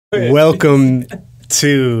Welcome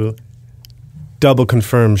to Double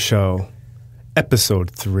Confirm Show,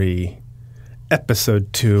 Episode 3.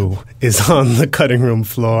 Episode 2 is on the cutting room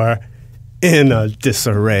floor in a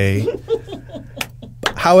disarray.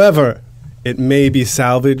 However, it may be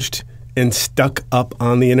salvaged and stuck up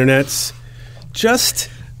on the internets just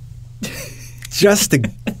to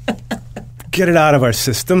get it out of our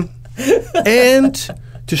system and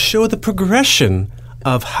to show the progression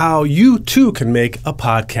of how you too can make a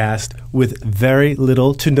podcast with very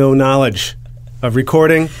little to no knowledge of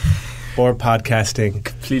recording or podcasting.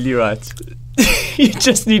 Completely right. You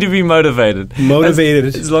just need to be motivated.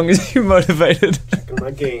 As long as you're motivated. Checking my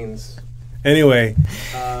gains. Anyway.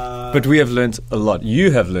 But we have learned a lot. You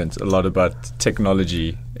have learned a lot about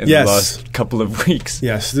technology in the last couple of weeks.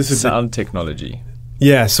 Yes. This is sound technology.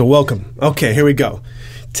 Yeah, so welcome. Okay, here we go.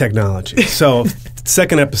 Technology. So,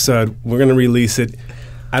 second episode, we're going to release it.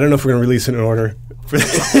 I don't know if we're going to release it in order.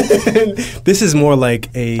 This is more like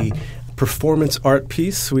a performance art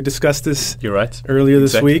piece. We discussed this earlier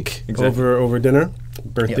this week over dinner,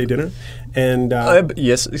 birthday dinner. And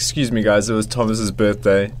yes, excuse me, guys. It was Thomas's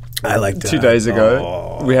birthday. I liked 2 days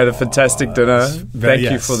ago. We had a fantastic dinner. Thank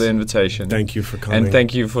you for the invitation. Thank you for coming. And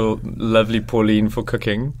thank you for lovely Pauline for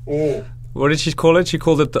cooking. What did she call it? She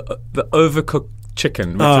called it the overcooked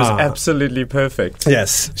chicken, which was absolutely perfect.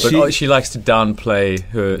 Yes. But she likes to downplay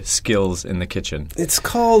her skills in the kitchen. It's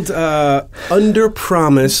called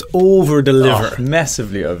under-promise, over-deliver. Oh,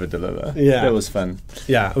 massively over-deliver. Yeah. That was fun.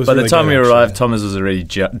 Yeah. It was By really the time good, we actually. arrived, Thomas was already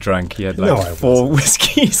drunk. He had like 4 wasn't.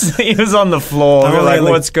 whiskeys. He was on the floor. We were like,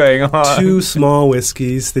 what's going on? 2 small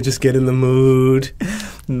whiskeys. They just get in the mood.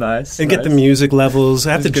 Nice. And get the music levels.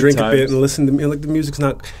 I have to drink times. a bit and listen to like the music's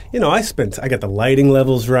not. I got the lighting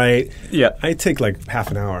levels right. Yeah. I take like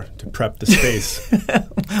half an hour to prep the space.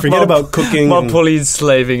 Forget about cooking. While Paulie's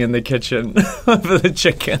slaving in the kitchen over the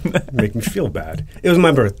chicken. Make me feel bad. It was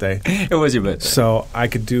my birthday. It was your birthday. So I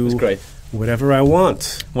could do whatever I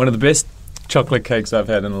want. One of the best chocolate cakes I've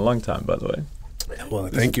had in a long time, by the way. Well,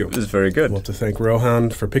 thank you. It was very good. We'll have to thank Rohan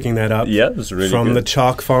for picking that up. Yeah, it was really from good. the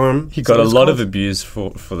chalk farm. He got a lot of abuse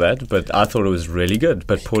for that, but I thought it was really good.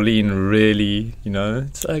 But Pauline really,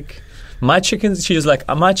 it's like, my chicken's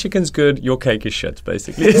good, your cake is shit,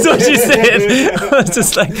 basically. That's what she said. I was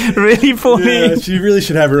just like, really, Pauline? Yeah, she really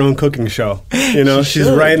should have her own cooking show. She's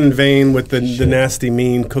right in vein with the nasty,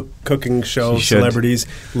 mean cooking show celebrities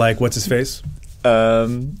like, what's his face?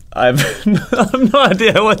 I've no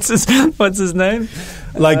idea what's his name.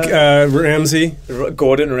 Like Ramsay,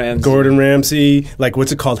 Gordon Ramsay. Gordon Ramsay. Like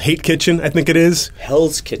what's it called? Hate Kitchen, I think it is.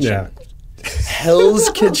 Hell's Kitchen. Yeah. Hell's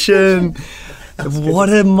Kitchen. What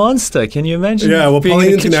a monster! Can you imagine? Yeah. Well,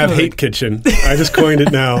 Pauline's gonna have like Hate Kitchen. I just coined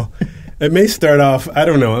it now. It may start off. I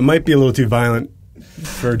don't know. It might be a little too violent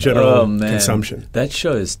for general consumption. That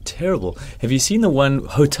show is terrible. Have you seen the one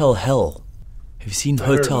Hotel Hell? Have you seen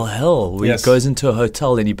Hotel Hell? Where he goes into a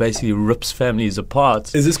hotel and he basically rips families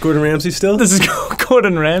apart. Is this Gordon Ramsay still? This is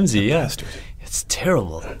Gordon Ramsay, yeah. Bastard. It's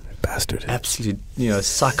terrible. Bastard. Absolute,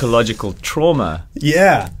 psychological trauma.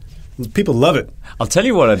 Yeah. People love it. I'll tell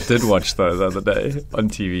you what I did watch, though, the other day on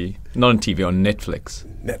TV. Not on TV, on Netflix.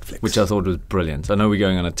 Which I thought was brilliant. I know we're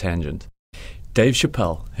going on a tangent. Dave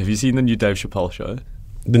Chappelle. Have you seen the new Dave Chappelle show?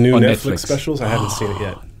 The new Netflix specials? I haven't seen it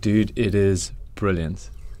yet. Dude, it is brilliant.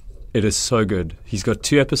 It is so good. He's got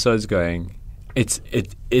 2 episodes going. It's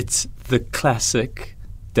the classic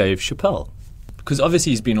Dave Chappelle. Because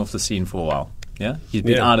obviously he's been off the scene for a while. Yeah? He's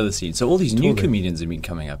been out of the scene. So all these new comedians have been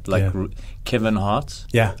coming up. Like Kevin Hart.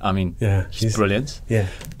 Yeah. I mean, he's brilliant. Yeah.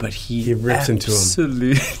 But he rips into him.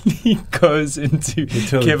 Absolutely goes into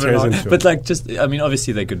Kevin Hart. But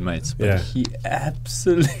obviously they're good mates. But he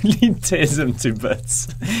absolutely tears him to bits.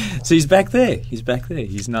 So he's back there.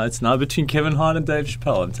 It's now between Kevin Hart and Dave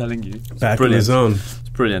Chappelle, I'm telling you. Back on his own. It's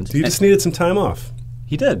brilliant. He just needed some time off.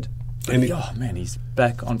 He did. And he's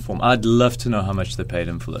back on form. I'd love to know how much they paid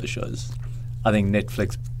him for those shows. I think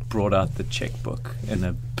Netflix brought out the checkbook in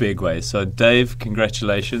a big way. So, Dave,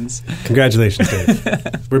 congratulations. Congratulations,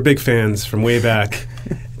 Dave. We're big fans from way back.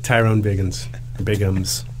 Tyrone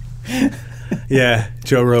Biggums. Yeah,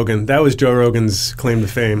 Joe Rogan. That was Joe Rogan's claim to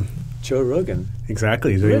fame. Joe Rogan?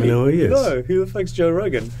 Exactly. You don't even know who he is. No, who the fuck's Joe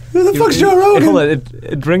Rogan? Who the fuck's Joe Rogan? Hold on,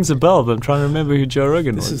 it rings a bell, but I'm trying to remember who Joe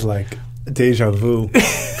Rogan was. This is like deja vu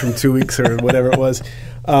from 2 weeks or whatever it was.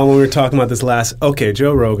 When we were talking about this last... Okay,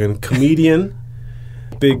 Joe Rogan, comedian.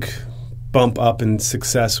 Big bump up in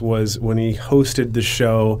success was when he hosted the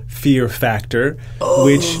show Fear Factor,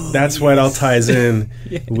 which that's why it all ties in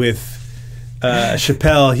with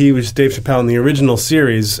Chappelle, Dave Chappelle in the original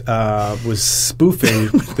series, was spoofing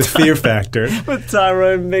the Fear Factor. With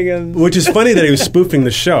Tyrone Biggins. Which is funny that he was spoofing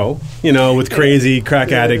the show, with crazy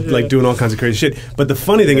crack addict, doing all kinds of crazy shit. But the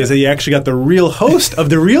funny thing is that he actually got the real host of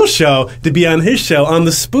the real show to be on his show, on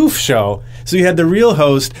the spoof show. So you had the real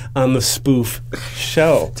host on the spoof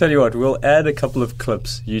show. Tell you what, we'll add a couple of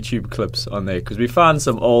clips, YouTube clips on there, because we found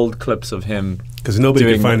some old clips of him. Because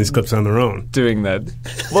nobody can find these clips on their own. Doing that.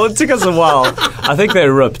 Well, it took us a while. I think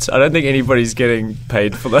they're ripped. I don't think anybody's getting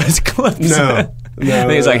paid for those clips. No. I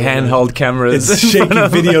think it's like handheld cameras. It's shaky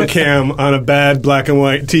video cam on a bad black and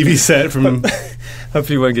white TV set from...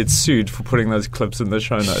 Hopefully we won't get sued for putting those clips in the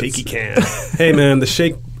show notes. Shaky cam. Hey, man, the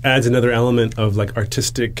shake adds another element of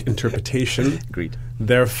artistic interpretation. Agreed.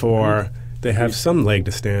 Therefore, they have some leg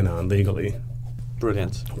to stand on legally.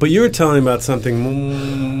 Brilliant. But you were telling about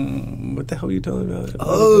something. What the hell were you telling about?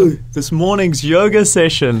 Oh, this morning's yoga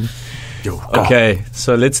session. Yoga. Okay,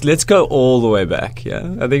 so let's go all the way back.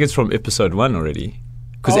 Yeah, I think it's from episode 1 already.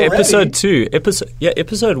 Because episode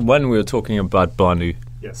 1 we were talking about Banu.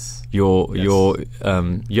 Yes. Your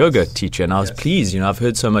yoga teacher, and I was pleased. I've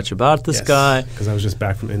heard so much about this guy. Because I was just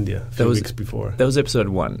back from India a few weeks before. That was episode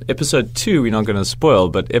 1. Episode 2, we're not going to spoil,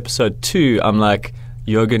 but episode 2, I'm like,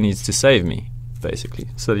 yoga needs to save me. Basically,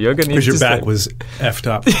 so the yoga needs to. Because your back was effed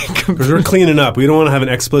up. Because we're cleaning up. We don't want to have an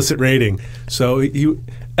explicit rating, so you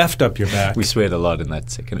effed up your back. We sweared a lot in that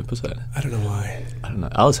second episode. I don't know why. I don't know.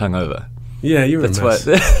 I was hungover. Yeah, you were. That's a mess.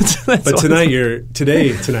 But tonight.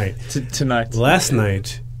 Last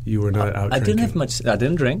night you were not out. I didn't have much. I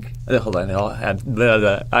didn't drink. Hold on.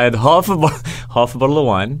 I had half a bottle of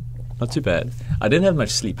wine. Not too bad. I didn't have much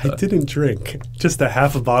sleep, though. I didn't drink. Just a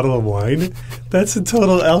half a bottle of wine? That's a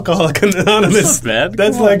total Alcoholic Anonymous. That's not bad.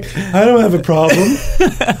 That's I don't have a problem.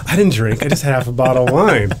 I didn't drink. I just had half a bottle of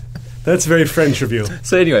wine. That's very French of you.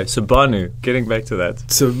 So anyway, Banu, getting back to that.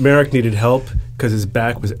 So Merrick needed help because his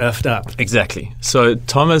back was effed up. Exactly. So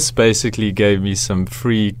Thomas basically gave me some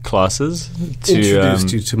free classes to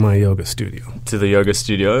introduce you to my yoga studio. To the yoga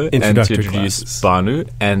studio. And to introduce classes. Banu.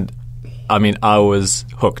 And I mean, I was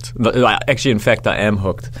hooked. Actually, in fact, I am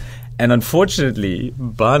hooked. And unfortunately,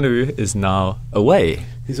 Banu is now away.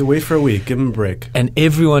 He's away for a week. Give him a break. And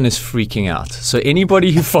everyone is freaking out. So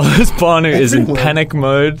anybody who follows Banu is in panic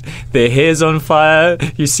mode. Their hair's on fire.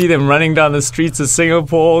 You see them running down the streets of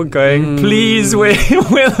Singapore going, please, where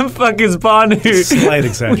the fuck is Banu? Slight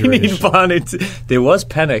exaggeration. We need Banu. There was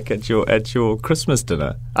panic at your Christmas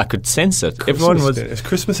dinner. I could sense it. Everyone was. Is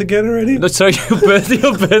Christmas again already? No, sorry, your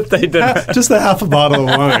birthday dinner. Just a half a bottle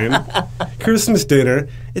of wine. Christmas dinner.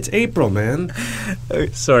 It's April, man.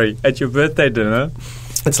 Sorry, at your birthday dinner.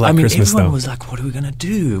 It's like Christmas, everyone though. was like, what are we going to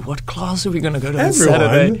do? What class are we going to go to on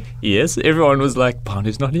Saturday? Yes, everyone was like,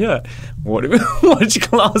 Banu's not here. Which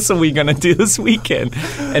class are we going to do this weekend?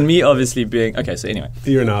 And me obviously being, okay, so anyway.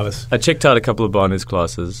 You're a novice. I checked out a couple of Banu's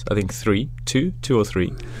classes, I think two or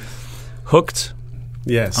three. Hooked.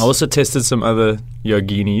 Yes. I also tested some other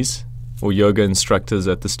yoginis or yoga instructors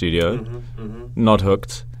at the studio. Not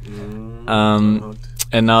hooked.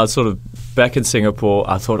 And now it's sort of back in Singapore.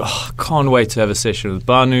 I thought, can't wait to have a session with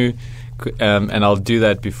Banu, and I'll do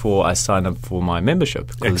that before I sign up for my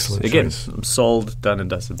membership. Excellent again, choice. I'm sold, done and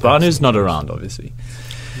dusted. Banu's not around, obviously.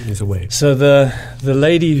 He's away. So the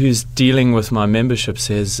lady who's dealing with my membership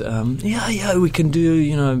says, yeah, we can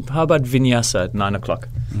do, how about vinyasa at 9 o'clock?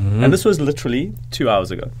 And this was literally 2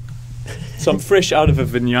 hours ago. So I'm fresh out of a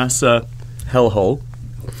vinyasa hellhole,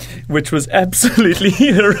 which was absolutely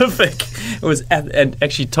horrific. It was, and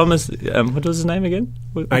actually Thomas, what was his name again?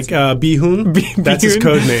 Bihoon. That's his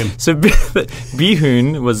code name. So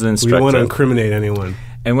Bihoon was the instructor. We don't want to incriminate anyone.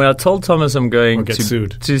 And when I told Thomas I'm going to see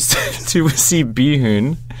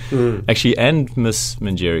Bihoon, actually, and Miss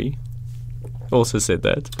Manjeri also said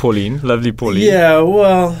that. Pauline, lovely Pauline. Yeah,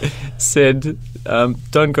 well. Said,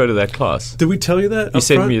 don't go to that class. Did we tell you that? You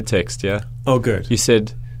sent me a text, yeah. Oh, good. You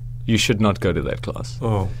said you should not go to that class.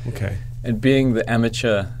 Oh, okay. And being the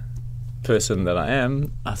amateur person that I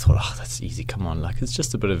am, I thought, that's easy. Come on, it's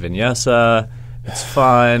just a bit of vinyasa. It's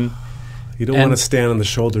fine. You don't want to stand on the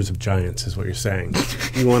shoulders of giants, is what you're saying.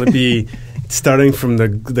 You want to be starting from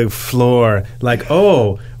the floor,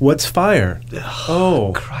 what's fire?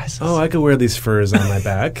 Oh, Christ. I could wear these furs on my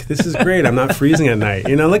back. This is great. I'm not freezing at night.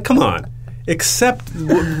 Come on. Accept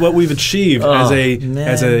what we've achieved as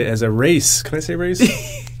a race. Can I say race?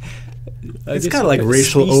 It's got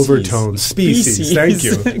racial overtones. Species. Thank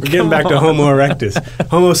you. We're getting back to Homo erectus.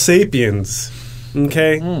 Homo sapiens.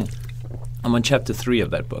 Okay? I'm on chapter 3 of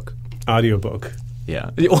that book. Audiobook.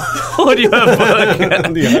 Yeah. The audiobook.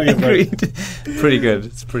 The audiobook. Agreed. Pretty good.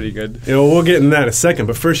 It's pretty good. We'll get in that in a second,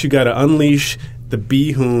 but first you got to unleash the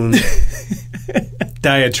Bee-hoon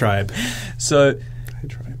diatribe. So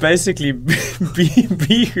basically,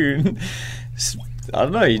 Bee-hoon, I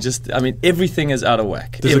don't know, everything is out of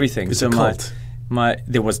whack. Everything. It's a cult.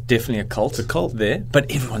 There was definitely a cult. It's a cult there,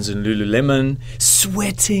 but everyone's in Lululemon,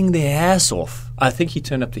 sweating their ass off. I think he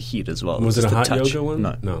turned up the heat as well. Was it a hot touch. yoga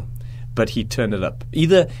one? No. But he turned it up.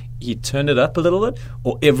 Either he turned it up a little bit,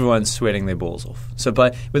 or everyone's sweating their balls off. So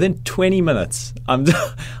within 20 minutes, I'm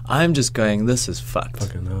just going, this is fucked.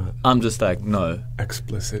 Fucking hot. I'm just like, no.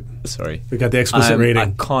 Explicit. Sorry. We got the explicit rating.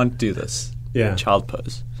 I can't do this. Yeah. Child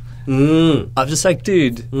pose. Mm. I'm just like,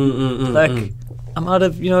 dude, I'm out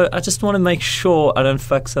of, I just want to make sure I don't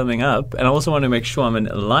fuck something up, and I also want to make sure I'm in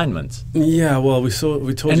alignment. Yeah, well, we told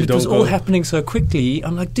you don't go. And it was all happening so quickly.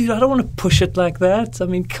 I'm like, dude, I don't want to push it like that. I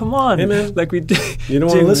mean, come on. Hey, man. Like, You don't doing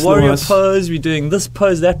want to listen warrior to us. pose, we're doing this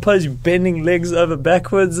pose, that pose, you're bending legs over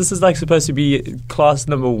backwards. This is like supposed to be class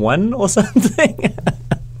number 1 or something.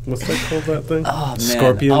 What's that called, that thing? Oh, man.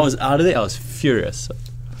 Scorpion? I was out of there. I was furious.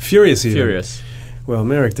 Furious even. Furious. Well,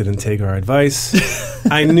 Merrick didn't take our advice.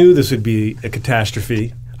 I knew this would be a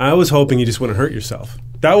catastrophe. I was hoping you just wouldn't hurt yourself.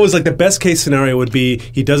 That was like the best case scenario would be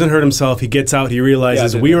he doesn't hurt himself, he gets out, he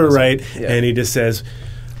realizes we were right, and he just says,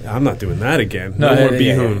 I'm not doing that again. No more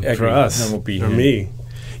Bee-hoon for us. No more Bee-hoon. Or me.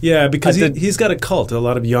 Yeah, because he's got a cult, a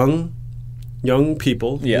lot of young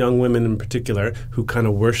people, young women in particular, who kind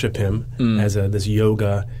of worship him as this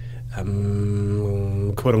yoga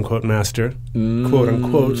quote-unquote master.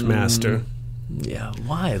 Quote-unquote master. Yeah,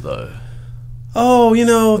 why though?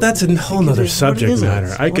 Oh, that's a whole other subject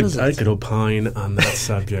matter. I I could opine on that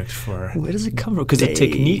subject for Where does it come from? Because the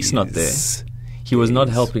technique's not there. He was not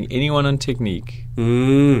helping anyone on technique.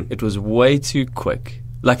 It was way too quick.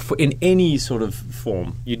 Like in any sort of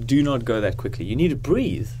form, you do not go that quickly. You need to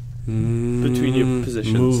breathe between your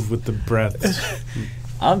positions. Move with the breath.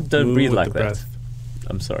 I don't breathe like that. Breath.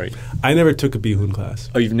 I'm sorry. I never took a Bee-hoon class.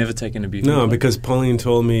 Oh, you've never taken a Bee-hoon No, class? because Pauline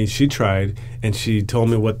told me she tried, and she told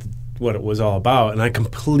me what it was all about, and I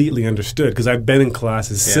completely understood, because I've been in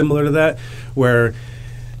classes similar to that, where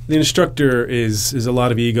the instructor is a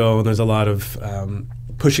lot of ego, and there's a lot of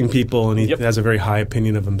pushing people, and he has a very high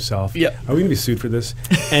opinion of himself. Yep. Are we going to be sued for this?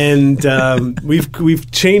 And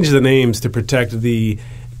we've changed the names to protect the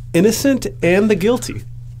innocent and the guilty.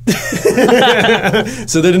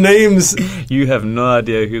 So the names... You have no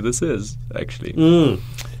idea who this is, actually.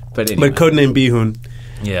 But anyway. But codename Bee-hoon.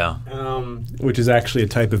 Yeah. Which is actually a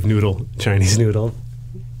type of noodle, Chinese noodle.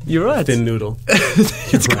 You're right. Thin noodle.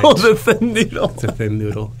 It's called a thin noodle. It's a thin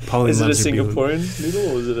noodle. Pauline Is it a loves her Bee-hoon. Singaporean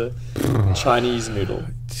noodle or is it a Chinese noodle?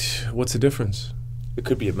 What's the difference? It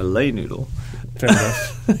could be a Malay noodle. Fair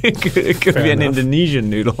enough. It could Fair be an enough. Indonesian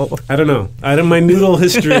noodle. I don't know. My noodle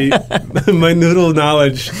history, my noodle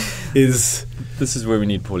knowledge is... This is where we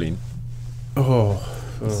need Pauline.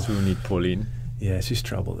 This is where we need Pauline. Yeah, she's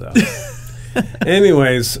trouble though.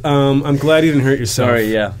 Anyways, I'm glad you didn't hurt yourself. Sorry,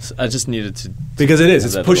 yeah. I just needed to... Because it is. have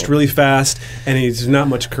It's that pushed little- really fast, and there's not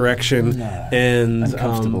much correction. No, and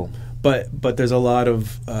uncomfortable. But there's a lot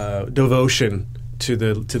of devotion to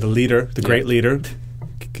the leader, the great leader.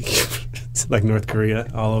 It's like North Korea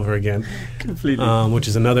all over again. Completely. Which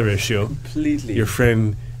is another issue. Completely. Your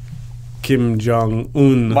friend Kim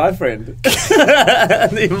Jong-un My friend.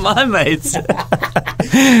 My mates.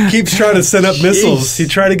 keeps trying to send up missiles. Jeez. He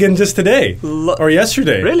tried again just today or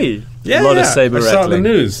yesterday. Really? Yeah, A lot of saber I saw it in rattling. the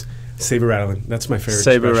news. Saber rattling. That's my favorite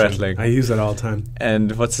Saber expression. rattling. I use that all the time.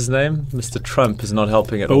 And what's his name? Mr. Trump is not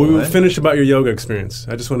helping at But all. we will eh? finish about your yoga experience.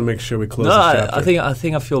 I just want to make sure we close No, this chapter. I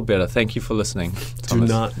think I feel better. Thank you for listening, Do Thomas.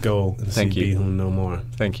 not go and Thank see you. Bee-hoon no more.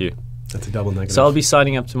 Thank you. That's a double negative. So I'll be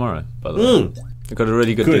signing up tomorrow, by the way. I got a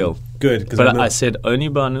really good deal. Good. But I said only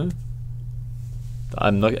Banu.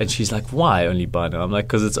 I'm not, and she's like, "Why only Banu?" I'm like,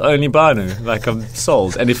 "Because it's only Banu." Like I'm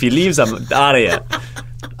sold, and if he leaves, I'm out of here.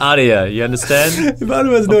 Out of here. You understand?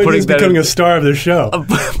 Banu has no idea he's becoming a star of the show. I'm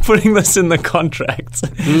putting this in the contract.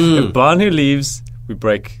 If Banu leaves, we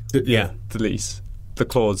break Yeah. the lease, the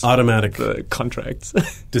clause, Automatic the contract.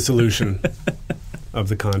 dissolution of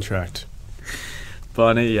the contract.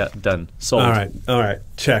 Banu, yeah, done. Sold. All right.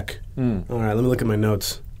 Check. All right, let me look at my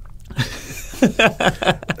notes. Is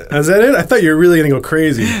that it? I thought you were really going to go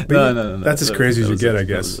crazy. But No. That's as crazy as you get, I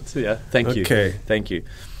guess. Yeah. Thank you. Okay. Thank you.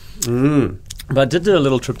 But I did do a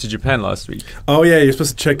little trip to Japan last week. Oh, yeah, you're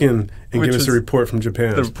supposed to check in and Which give us a was report from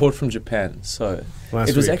Japan. The report from Japan. So Last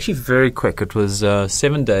it was week. actually very quick. It was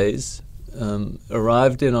 7 days.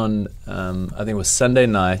 Arrived in on I think it was Sunday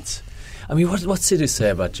night. I mean, what's there to say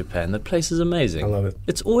about Japan? The place is amazing. I love it.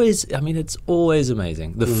 It's always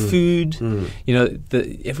amazing. The food,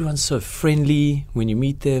 everyone's so friendly when you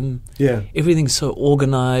meet them. Yeah. Everything's so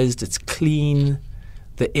organized. It's clean.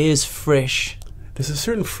 The air's fresh. There's a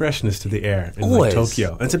certain freshness to the air in Always. like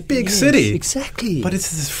Tokyo. And it's a big city. Exactly. But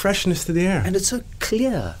it's this freshness to the air. And it's so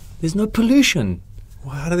clear. There's no pollution.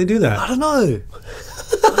 Well, how do they do that? I don't know.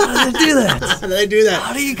 How do they do that? How do they do that?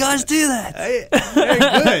 How do you guys do that? Very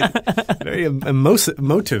good. Very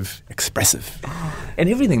emotive, expressive. And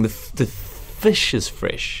everything. The fish is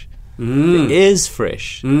fresh. The air's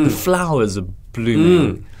fresh. The flowers are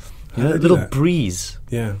blooming. You know, a little breeze.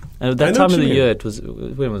 Yeah. And at that time of the year, it was,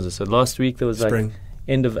 when was it? So last week there was Spring. like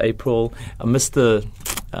end of April. I missed the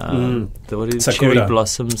what is it? Sakura. Cherry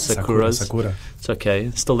blossoms, sakuras. Sakura. It's okay.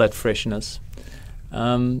 Still that freshness.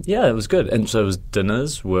 Yeah, it was good. And so it was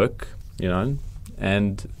dinners, work, you know,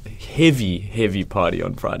 and heavy party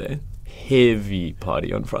on Friday.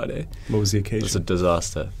 What was the occasion? It was a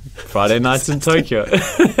disaster. Friday nights in Tokyo. Was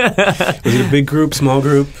it a big group, small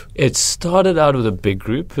group? It started out with a big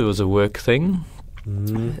group. It was a work thing.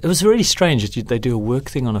 It was really strange that they do a work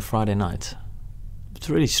thing on a Friday night. It's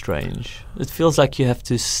really strange. It feels like you have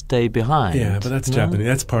to stay behind. Yeah, but that's Japanese.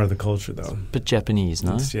 That's part of the culture, though. But Japanese,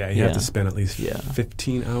 no? You have to spend at least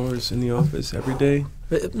 15 hours in the office every day.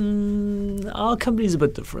 But, our company's a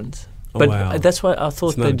bit different. Oh, But wow. that's why I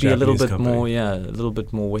thought they'd be a little bit company. more, a little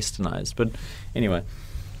bit more westernized. But anyway,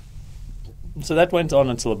 so that went on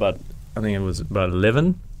until about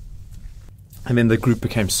 11, and then the group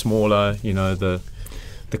became smaller. You know, the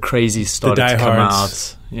crazies started to come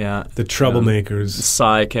diehards. out. Yeah, The troublemakers.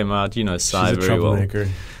 Sai came out. You know Sai She's a very well. troublemaker.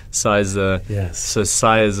 Sai's Yes. So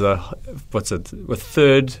Sai is a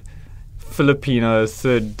third Filipino,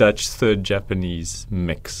 third Dutch, third Japanese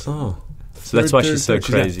mix. Oh. So that's why she's so She's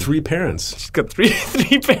got crazy. 3 parents. She's got three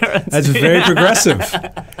parents. That's very progressive.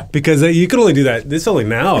 Because you can only do that. This only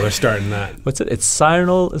now they're starting that. What's it? It's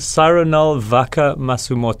Saronal Vaka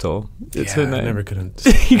Masumoto. It's her name. I never couldn't.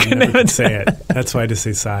 You I could never never could say it. That's why I just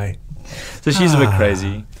say Sai. So she's a bit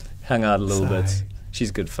crazy. Hung out a little Sigh. bit. She's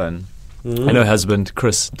good fun. And her husband,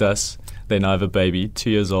 Chris Dus, they now have a baby, 2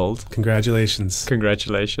 years old. Congratulations.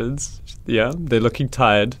 Congratulations. Yeah, they're looking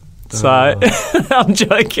tired. Sigh. I'm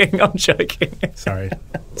joking.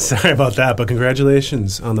 Sorry about that, but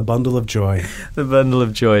congratulations on the bundle of joy. The bundle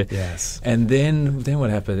of joy. Yes. And then what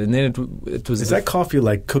happened? And then it was... Is that coffee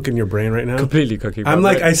like cooking your brain right now? completely cooking? I'm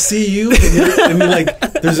my like, brain. I see you, and you're like,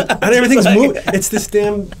 and everything's moving. It's this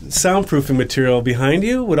damn soundproofing material behind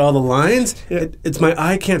you with all the lines. It's my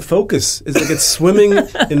eye can't focus. It's like it's swimming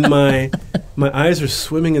in my eyes are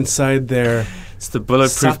swimming inside there. It's the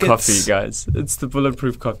bulletproof Sockets. coffee, guys. It's the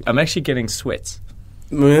bulletproof coffee. I'm actually getting sweats.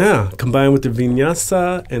 Yeah, combined with the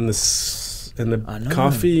vinyasa and the I know.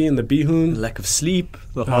 coffee and the bihun. Lack of sleep,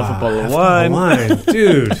 the half a bottle of half a wine.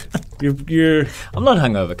 dude. You're I'm not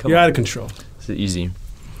hungover. Come you're on. out of control. It's easy.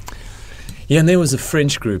 Yeah, and there was a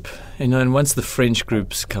French group, you know, and once the French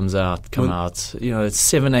groups come out, you know, it's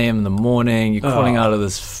 7 a.m. in the morning, you're crawling out of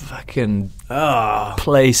this fucking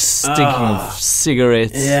place stinking of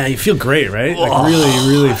cigarettes. Yeah, you feel great, right? Like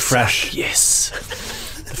really fresh. Yes.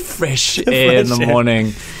 The fresh air in the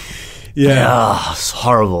morning. Yeah. It's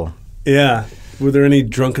horrible. Yeah. Were there any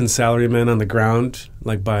drunken salarymen on the ground,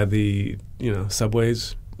 like by the,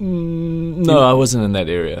 subways? No, I wasn't in that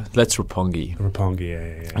area. That's Roppongi.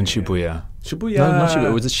 Roppongi, yeah. And Shibuya. Shibuya. No, not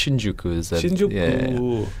Shibuya. Was it Shinjuku? Is that? Shinjuku.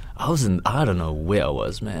 Yeah. I don't know where I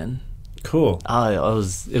was, man. Cool.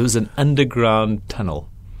 It was an underground tunnel.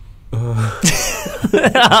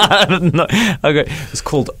 I don't know. Okay. It's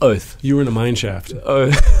called Oath. You were in a mine shaft.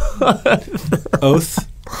 Oath.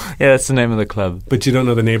 Yeah, that's the name of the club. But you don't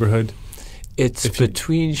know the neighborhood? It's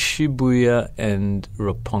between Shibuya and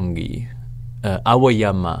Roppongi.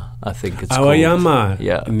 Aoyama, I think it's Aoyama. called.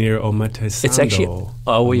 Yeah. Near Omatesando. It's actually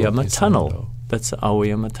Aoyama Tunnel. That's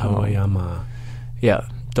Aoyama Tunnel. Aoyama. Yeah,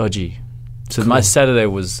 dodgy. So Cool. my Saturday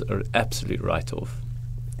was an absolute write-off.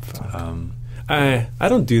 I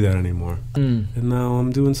don't do that anymore. Mm. And now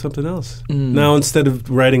I'm doing something else. Mm. Now instead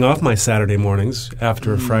of writing off my Saturday mornings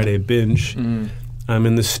after a Friday binge, I'm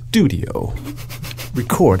in the studio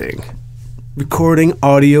recording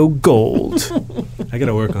audio gold. I got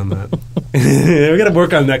to work on that. I got to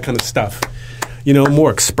work on that kind of stuff.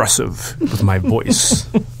 More expressive with my voice.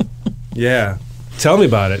 Yeah. Tell me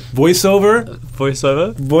about it. Voiceover?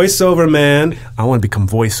 Voiceover Man. I want to become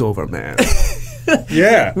Voiceover Man.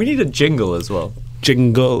 Yeah. We need a jingle as well.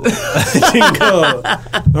 Jingle. Jingle.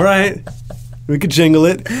 All right. We could jingle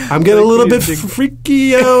it. I'm getting a little bit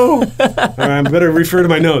freaky-o. All right, I better refer to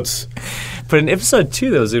my notes. But in episode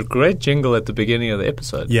 2, there was a great jingle at the beginning of the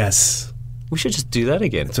episode. Yes. We should just do that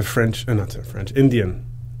again. It's a French, not a French, Indian.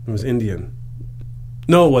 It was Indian.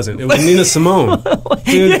 No, it wasn't. It was Nina Simone.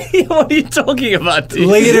 Dude, Yeah, what are you talking about, dude?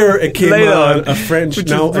 later it came on a French, which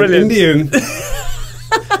no, is an brilliant. Indian.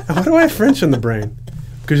 Why do I have French in the brain?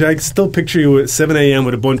 Because I still picture you at 7 a.m.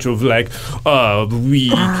 with a bunch of like,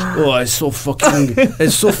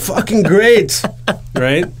 it's so fucking great,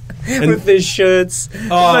 right? And With their shirts,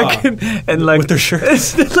 and like with their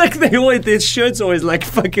shirts, like their shirts always like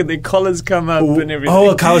fucking their collars come up and everything.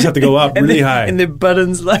 Oh, collars have to go up and really their, high, and their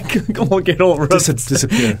buttons like get all ripped.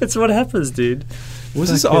 disappear. That's what happes, dude.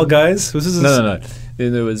 Was this all guys? Was this No.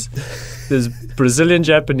 Then there's Brazilian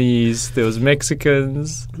Japanese. There was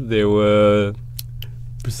Mexicans. There were.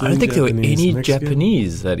 I don't think there were any Mexican?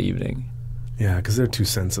 Japanese that evening. Yeah, because they're too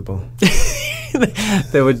sensible.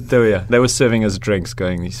 They were serving us drinks,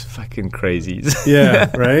 going, these fucking crazies. Yeah,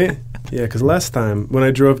 right? Yeah, because last time when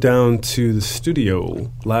I drove down to the studio,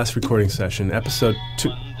 last recording session, episode 2,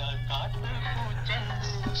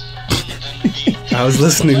 I was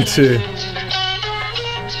listening to.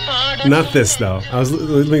 Not this though.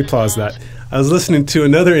 Let me pause that. I was listening to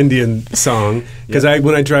another Indian song because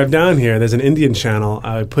when I drive down here, there's an Indian channel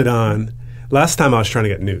I put on. Last time I was trying to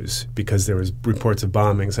get news because there was reports of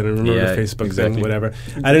bombings. I didn't remember the Facebook thing, whatever.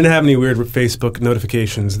 I didn't have any weird Facebook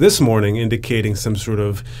notifications this morning indicating some sort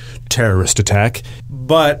of terrorist attack.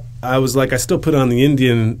 But I was like, I still put on the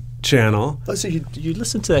Indian channel. Oh, so you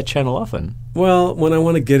listen to that channel often? Well, when I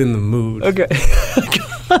want to get in the mood. Okay.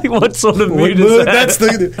 What sort of mood is that? That's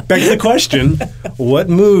back to the question. What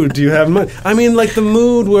mood do you have in mind? I mean, like the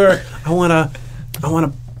mood where I want to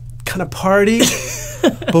kind of party.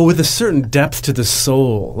 But with a certain depth to the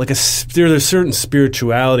soul, like there's a certain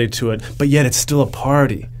spirituality to it, but yet it's still a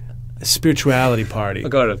party, a spirituality party. I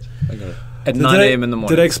got it. At 9 a.m. in the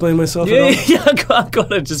morning. Did I explain myself at all? Yeah, I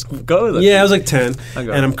got it. Just go with it. Yeah, I was like 10, and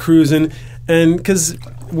I'm cruising, and because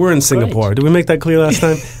we're in Singapore. Great. Did we make that clear last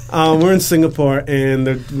time? We're in Singapore, and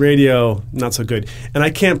the radio, not so good. And I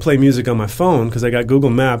can't play music on my phone because I got Google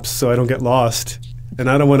Maps, so I don't get lost. And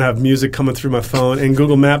I don't want to have music coming through my phone and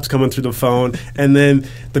Google Maps coming through the phone and then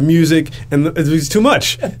the music, and it was too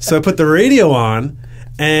much. So I put the radio on,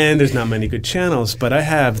 and there's not many good channels, but I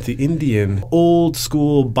have the Indian, old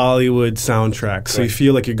school Bollywood soundtrack. So you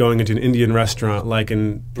feel like you're going into an Indian restaurant, like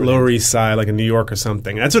in Lower East Side, like in New York or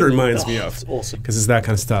something. That's what it reminds me of. It's awesome. Because it's that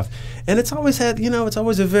kind of stuff. And it's always had, it's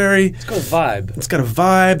always a very... It's got a vibe. It's got a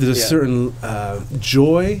vibe. There's a certain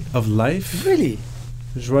joy of life. Really?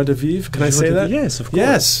 Joie de vivre. Can I say that? Yes, of course.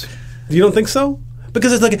 Yes. You don't think so?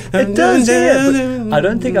 Because it's like... It does, yeah. But I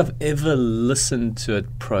don't think I've ever listened to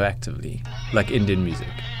it proactively, like Indian music.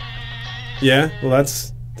 Yeah? Well,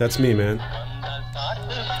 that's me, man.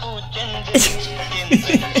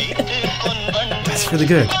 That's really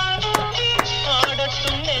good.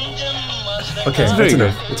 Okay, It's very that's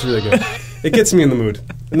enough. It's really good. It gets me in the mood.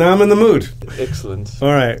 Now I'm in the mood. Excellent.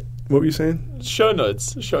 All right. What were you saying? Show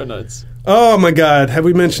notes. Oh my God, have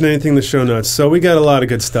we mentioned anything in the show notes? So we got a lot of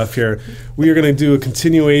good stuff here. We are going to do a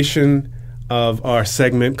continuation of our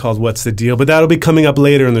segment called What's the Deal? But that'll be coming up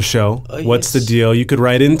later in the show. What's the deal? You could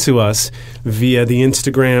write into us via the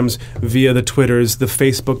Instagrams, via the Twitters, the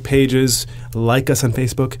Facebook pages. Like us on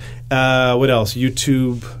Facebook. What else?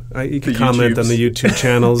 YouTube. You can comment on the YouTube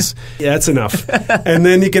channels. Yeah, that's enough. And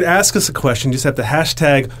then you could ask us a question. You just have to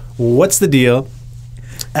hashtag What's the Deal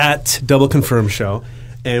at Double Confirm Show.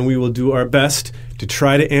 And we will do our best to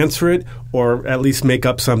try to answer it, or at least make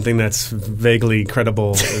up something that's vaguely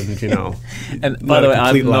credible. And, and by the way,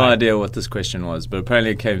 I have no idea what this question was, but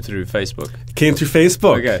apparently it came through Facebook. Came through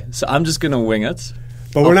Facebook. Okay, so I'm just going to wing it.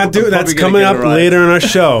 But we're not doing that's coming up later in our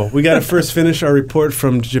show. We got to first finish our report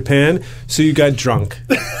from Japan. So you got drunk.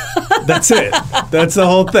 That's it. That's the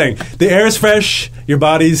whole thing. The air is fresh. Your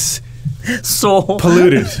body's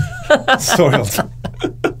polluted, soiled.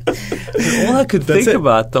 All I could think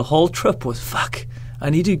about the whole trip was, fuck, I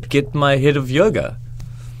need to get my head of yoga.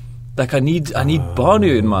 Like I need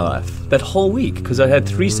Banu in my life that whole week, because I had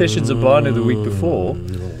 3 sessions of Banu the week before.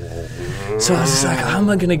 So I was just like, how am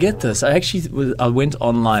I going to get this? I went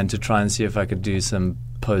online to try and see if I could do some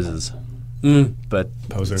poses. But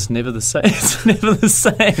it's never the same. It's never the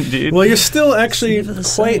same, dude. Well, you're still actually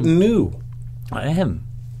quite new. I am.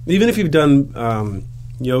 Even if you've done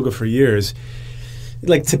yoga for years,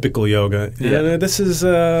 like typical yoga. Yeah. This is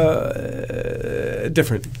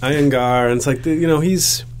different. Iyengar, and it's like,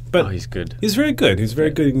 he's good. He's very good. He's very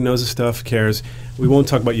good. He knows his stuff, cares. We won't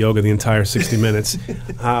talk about yoga the entire 60 minutes,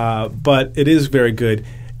 but it is very good.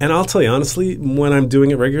 And I'll tell you honestly, when I'm doing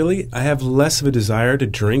it regularly, I have less of a desire to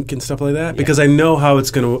drink and stuff like that because I know how it's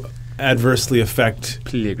going to adversely affect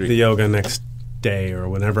the yoga next day or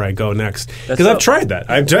whenever I go next. That's Because I've how- tried that.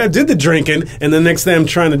 I did the drinking, and the next day I'm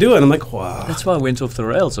trying to do it. I'm like, wow. That's why I went off the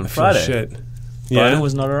rails on Friday. Shit. Brian Yeah.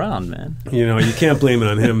 was not around, man. You know, you can't blame it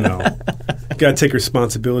on him, though. You got to take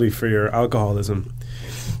responsibility for your alcoholism.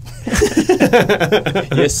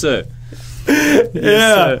 Yes, sir.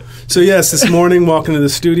 Yeah. So, yes, this morning, walking to the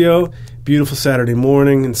studio, beautiful Saturday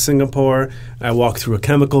morning in Singapore. I walked through a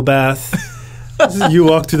chemical bath. You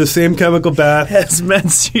walked through the same chemical bath. Hazmat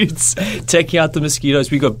suits, taking out the mosquitoes.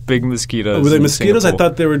 We got big mosquitoes. Were they in mosquitoes? I Singapore.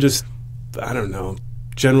 thought they were just, I don't know,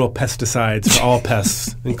 general pesticides for all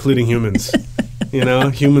pests, including humans. You know,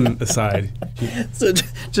 human aside. So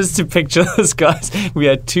just to picture this, guys, we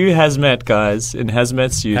had 2 hazmat guys in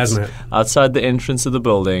hazmat suits Hazmat. outside the entrance of the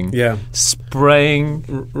building, Yeah.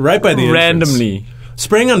 spraying Right by the entrance. randomly.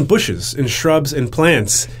 Spraying on bushes and shrubs and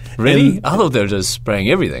plants. Really? And- I thought they were just spraying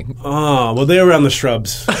everything. Oh, well, they were on the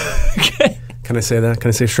shrubs. Okay. Can I say that? Can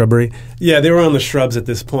I say shrubbery? Yeah, they were on the shrubs at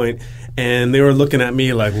this point, and they were looking at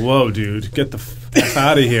me like, whoa, dude, get the F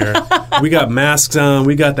out of here. We got masks on.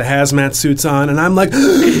 We got the hazmat suits on. And I'm like,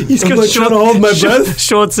 He's I'm got like trying to hold my breath.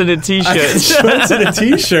 shorts and a I had t-shirt. shorts and a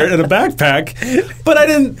T-shirt and a backpack. But I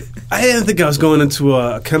didn't think I was going into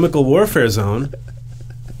a chemical warfare zone.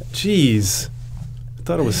 Jeez. I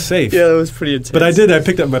thought it was safe. Yeah, that was pretty intense. But I did. I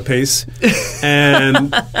picked up my pace.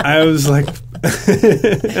 And I was like...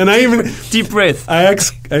 and I even... Deep breath. I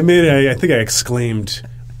think I exclaimed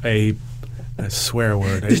a swear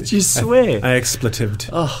word. Did you swear? I expletived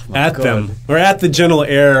Oh, my at God. them. Or at the general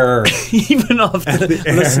air. Even after the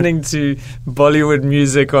air. listening to Bollywood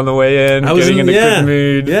music on the way in, I was getting in a yeah. good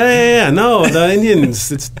mood. Yeah. No, the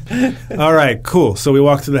Indians. It's all right. Cool. So we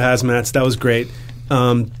walked through the hazmats. That was great.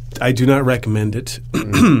 I do not recommend it,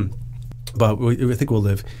 but I think we'll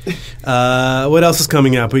live. What else is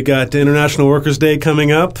coming up? We got International Workers' Day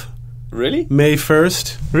coming up, Really? May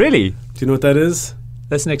 1st. Really? Do you know what that is?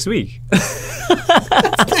 That's next week.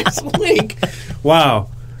 Next week. Wow.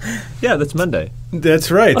 Yeah, that's Monday.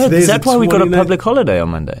 That's right. Oh, Today's is that the why we got a 29th public holiday on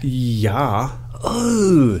Monday? Yeah.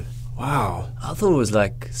 Oh, Wow. I thought it was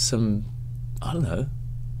like some, I don't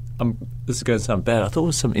know. This is going to sound bad. I thought it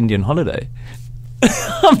was some Indian holiday.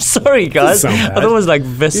 I'm sorry, guys. Doesn't I sound thought bad. it was like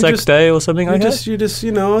Vesak just- Day or something like You just,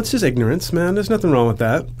 it's just ignorance, man. There's nothing wrong with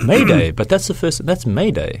that. that. May Day, but that's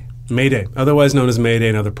May Day. May Day, otherwise known as May Day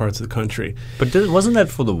in other parts of the country. But wasn't that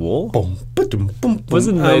for the war? Boom, ba-dum, boom, boom.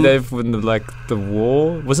 Wasn't May Day for the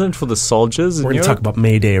war? Wasn't it for the soldiers in We're going to Europe? talk about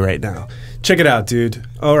May Day right now. Check it out, dude.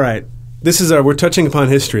 All right. We're touching upon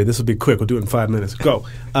history. This will be quick. We'll do it in 5 minutes. Go.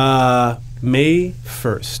 May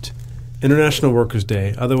 1st, International Workers'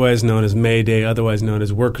 Day, otherwise known as May Day, otherwise known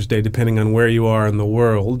as Workers' Day, depending on where you are in the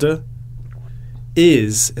world,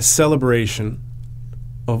 is a celebration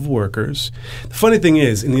of workers. The funny thing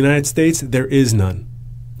is, in the United States, there is none.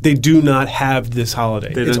 They do not have this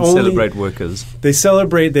holiday. They It's don't only- celebrate workers. They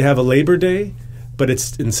have a Labor Day, but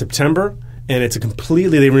it's in September, and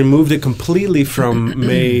they removed it completely from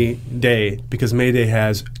May Day because May Day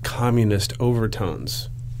has communist overtones.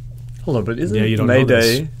 Hold on, but isn't Yeah, you don't May know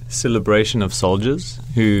this. Day celebration of soldiers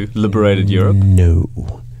who liberated Europe?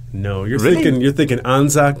 No, you're Really? thinking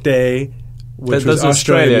Anzac Day, which Those was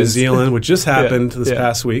Australia, New Australians. Zealand, which just happened this yeah.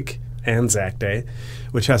 past week. Anzac Day,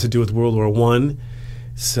 which has to do with World War I,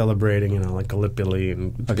 celebrating, like Gallipoli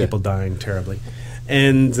and Okay. people dying terribly.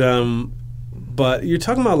 And but you're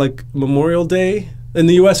talking about like Memorial Day. In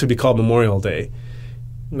the U.S., it would be called Memorial Day.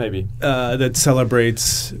 Maybe. That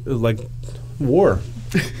celebrates like war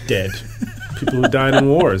dead people who died in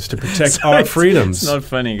wars to protect our freedoms. It's not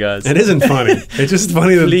funny, guys. It isn't funny. It's just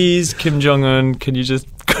funny that Please, Kim Jong-un, can you just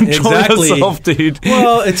control Exactly. yourself, dude?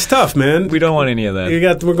 well, it's tough, man. We don't want any of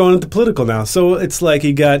that. We're going into political now, so it's like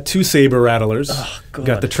you got 2 saber rattlers. You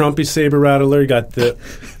got the Trumpy saber rattler. You got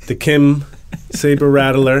the Kim saber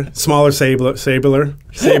rattler, smaller saber,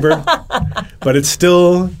 but it's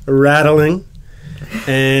still rattling,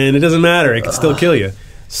 and it doesn't matter. It can still kill you.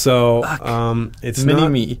 So it's Mini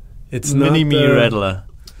not. me. It's Mini not me the- rattler.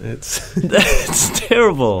 It's That's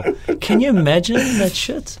terrible. Can you imagine that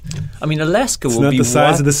shit? I mean, Alaska will not be the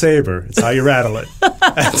size wiped. of the saber. It's how you rattle it.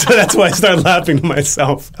 So that's why I started laughing to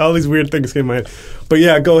myself. All these weird things came in my head. But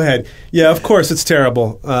yeah, go ahead. Yeah, of course it's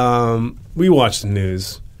terrible. We watch the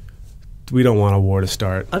news. We don't want a war to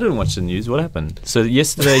start. I didn't watch the news. What happened? So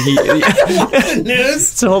yesterday he. News?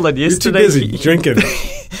 So hold on. You're too Yesterday busy drinking.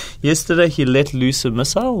 Yesterday he let loose a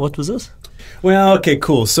missile. What was this? Well, okay,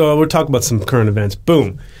 cool. So we're talking about some current events.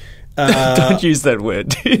 Boom. Don't use that word,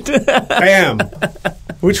 dude. Bam.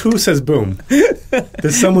 Who says boom?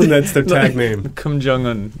 There's someone that's their tag name. Kim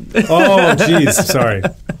Jong-un. Oh, jeez. Sorry.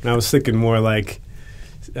 I was thinking more like,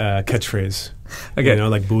 catchphrase. Okay. You know,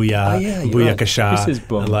 like booyah, Oh, yeah, you're booyah right. kasha, This is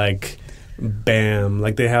boom. like bam.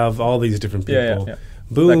 Like they have all these different people. Yeah.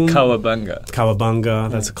 Boom. Like Kawabunga.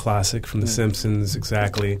 Kawabunga, that's a classic from The Simpsons,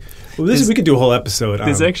 exactly. Well, we could do a whole episode on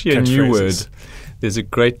There's actually a new word. catchphrases. There's a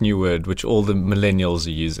great new word which all the millennials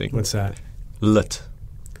are using. What's that? Lit.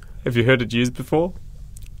 Have you heard it used before?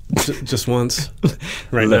 Just once?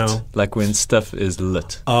 Right lit. now? Like when stuff is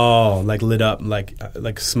lit. Oh, like lit up,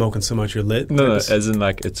 like smoking so much you're lit? No, Type of- as in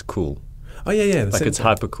like it's cool. Oh, yeah. Like it's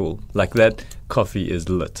hyper cool. Like that coffee is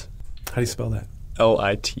lit. How do you spell that?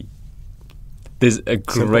 LIT. There's a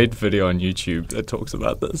great video on YouTube that talks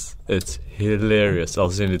about this. It's hilarious. I'll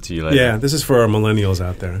send it to you later. Yeah, this is for our millennials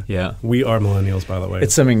out there. Yeah. We are millennials, by the way.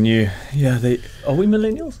 It's something new. Yeah, are we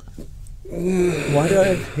millennials? Why do I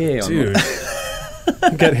have hair on Dude, my...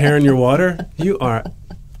 you got hair in your water? You are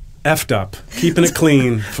effed up. Keeping it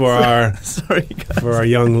clean for our Sorry, guys. for our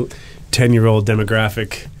young 10-year-old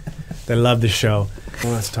demographic. They love the show. I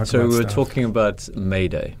want us to talk So about we were stuff. talking about May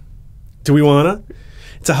Day. Do we wanna?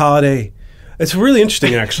 It's a holiday. It's really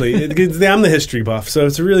interesting, actually. I'm the history buff, so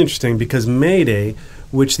it's really interesting because May Day,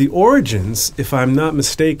 which the origins, if I'm not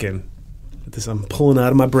mistaken, I'm pulling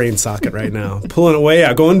out of my brain socket right now, pulling it way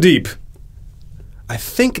out, going deep. I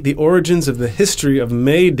think the origins of the history of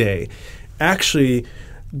May Day actually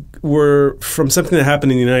were from something that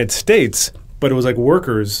happened in the United States, but it was like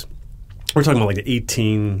workers. We're talking about like the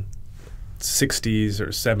 1860s or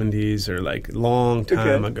 70s or like long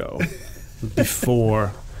time ago,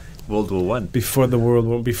 before World War One. before the World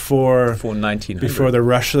War, before 1900. the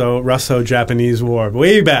Russo-Japanese War,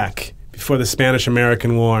 way back before the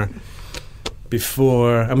Spanish-American War,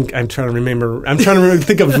 before I'm trying to remember. I'm trying to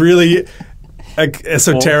think of really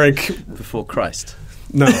esoteric. Before Christ.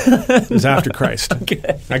 No, it was after Christ.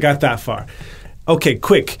 Okay. I got that far. Okay,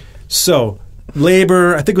 quick. So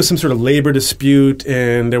labor, I think it was some sort of labor dispute,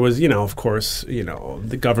 and there was, of course,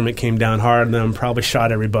 the government came down hard on them, probably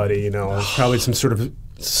shot everybody, probably some sort of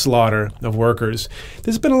slaughter of workers.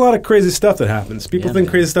 There's been a lot of crazy stuff that happens. People think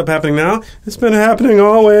crazy stuff happening now. It's been happening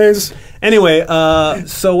always. Anyway,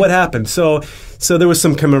 so what happened? So there was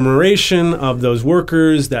some commemoration of those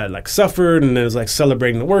workers that suffered, and it was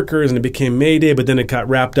celebrating the workers, and it became May Day, but then it got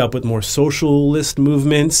wrapped up with more socialist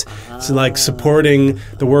movements. So supporting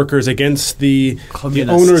the workers against the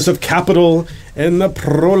owners of capital and the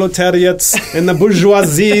proletariats and the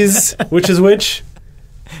bourgeoisies, which is which?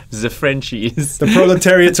 The Frenchies. The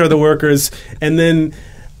proletariats are the workers. And then,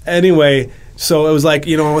 anyway, so it was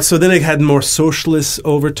so then it had more socialist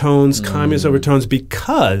overtones, communist overtones,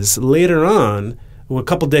 because later on, a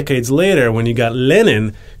couple decades later, when you got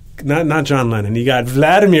Lenin, not John Lennon, you got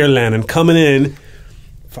Vladimir Lenin coming in,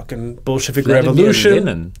 fucking Bolshevik Vladimir revolution.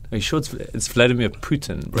 Lenin. Are you sure it's Vladimir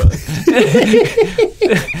Putin, bro?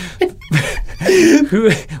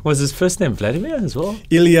 Who was his first name? Vladimir as well?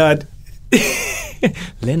 Iliad.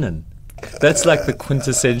 Lenin. That's like the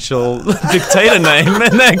quintessential dictator name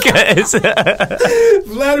in that case.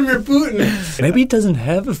 Vladimir Putin. Maybe he doesn't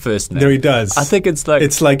have a first name. No, he does. I think it's like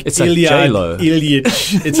Iliad J-Lo.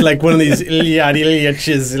 Ilyich. It's like one of these Iliad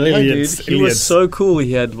Ilyiches. No, dude, he was so cool.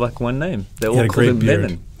 He had one name. They all called him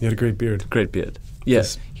Lenin. He had a great beard. Great beard.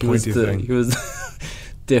 Yes, he was thing.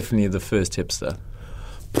 definitely the first hipster.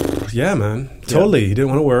 Yeah, man. Totally. He didn't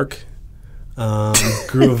want to work.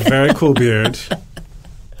 Grew a very cool beard.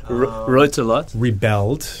 Wrote a lot.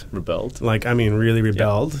 Rebelled. Really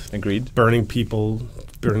rebelled. Yeah. Agreed. Burning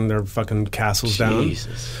their fucking castles down.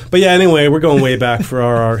 Jesus. But yeah, anyway, we're going way back for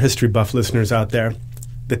our history buff listeners out there.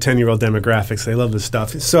 The 10-year-old demographics, they love this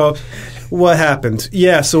stuff. So what happened?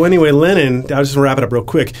 Yeah, so anyway, Lenin, I'll just wrap it up real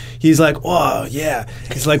quick. He's like, oh, yeah.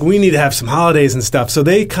 It's like, we need to have some holidays and stuff. So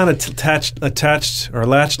they kind of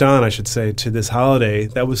latched on, I should say, to this holiday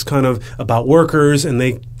that was kind of about workers, and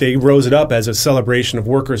they rose it up as a celebration of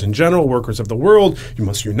workers in general, workers of the world. You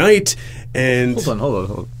must unite. And Hold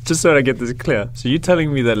on. Just so I get this clear. So you're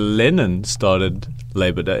telling me that Lenin started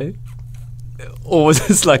Labor Day? Or was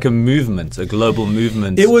this like a movement, a global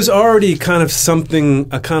movement? It was already kind of something,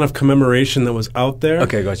 a kind of commemoration that was out there.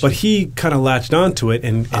 Okay, gotcha. But he kind of latched onto it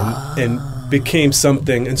and became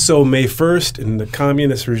something. And so May 1st, in the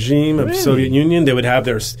communist regime of Soviet Union, they would have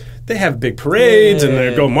they have big parades and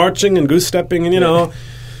they go marching and goose stepping and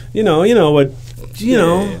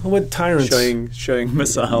what tyrants showing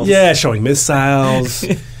missiles. Yeah, showing missiles.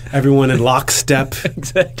 Everyone in lockstep.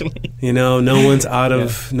 Exactly. No one's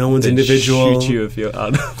no one's They'd individual. Shoot you if you're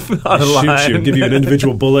out of line. Shoot you, give you an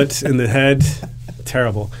individual bullet in the head.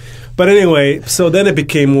 Terrible. But anyway, so then it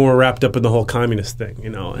became more wrapped up in the whole communist thing,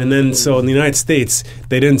 And then so in the United States,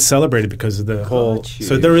 they didn't celebrate it because of the whole.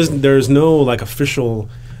 So there's no official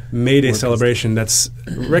May Day celebration that's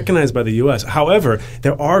recognized by the U.S. However,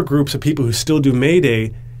 there are groups of people who still do May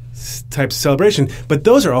Day types of celebration, but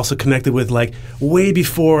those are also connected with like way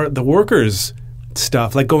before the workers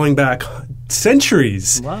stuff, like going back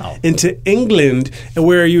centuries into England,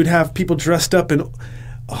 where you'd have people dressed up in.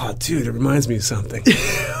 Oh, dude, it reminds me of something.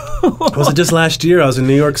 Was it just last year? I was in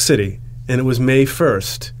New York City, and it was May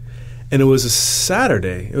 1st. And it was a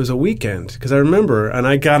Saturday. It was a weekend. Because I remember, and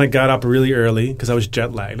I kind of got up really early because I was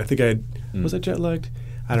jet lagged. I think was I jet lagged?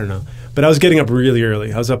 I don't know. But I was getting up really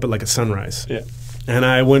early. I was up at like a sunrise. Yeah. And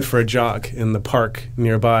I went for a jog in the park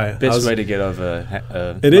nearby. Best way to get over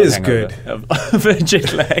it is good. Over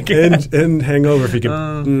jet lag. and hangover if you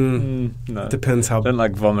can. No. Depends how. I don't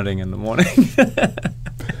like vomiting in the morning.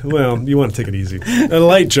 Well, you want to take it easy. A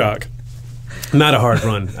light jog. Not a hard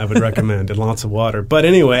run, I would recommend, and lots of water. But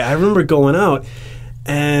anyway, I remember going out,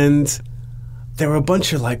 and there were a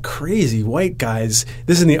bunch of like crazy white guys.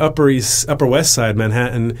 This is in the Upper West Side,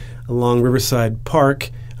 Manhattan, along Riverside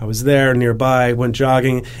Park. I was there nearby, went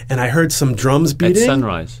jogging, and I heard some drums beating. At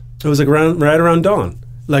sunrise. It was like right around dawn.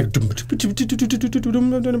 Like and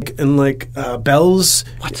like bells,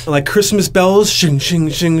 like Christmas bells, shing shing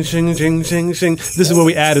shing shing shing shing shing. This is what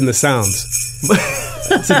we add in the sounds.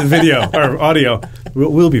 It's in the video or audio.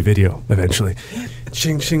 Will be video eventually.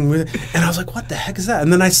 Shing shing, and I was like, "What the heck is that?"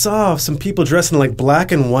 And then I saw some people dressed in like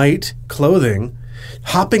black and white clothing,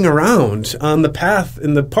 hopping around on the path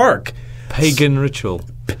in the park. Pagan ritual.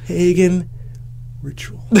 Pagan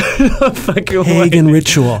ritual. Pagan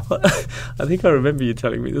ritual. I think I remember you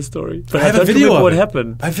telling me the story. But I have a video of what it.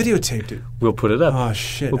 happened. I videotaped it. We'll put it up. Oh,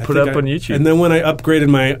 shit. We'll put it up on YouTube. And then when I upgraded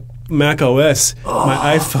my Mac OS,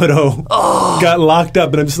 my iPhoto got locked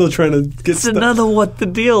up, and I'm still trying to get It's another what the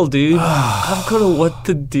deal, dude. I've got a what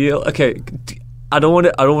the deal. Okay, I don't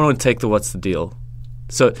want to take the what's the deal.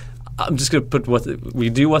 So I'm just going to put what's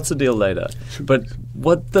the deal later. But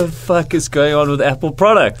what the fuck is going on with Apple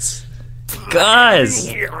products? Guys!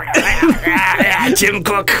 Tim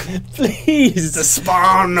Cook! Please! The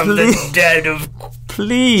spawn of the dead of...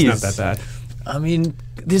 Please! It's not that bad. I mean,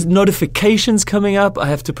 there's notifications coming up. I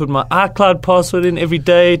have to put my iCloud password in every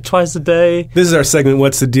day, twice a day. This is our segment,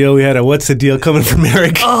 What's the Deal? We had a What's the Deal coming from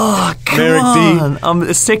Eric. Oh, come Eric on. D. I'm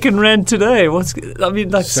a second rant today.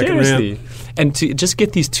 Seriously. Rant. And to just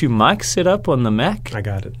get these two mics set up on the Mac. I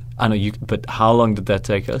got it. I know you, but how long did that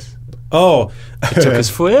take us? Oh. It took us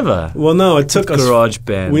forever. Well, no, it took us...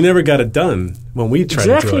 GarageBand. We never got it done when we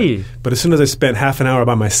tried to do it. But as soon as I spent half an hour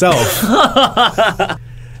by myself,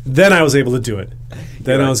 then I was able to do it.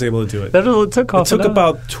 That all it took half an hour? It took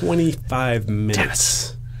about 25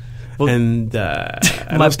 minutes. Well, and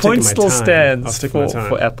my point still stands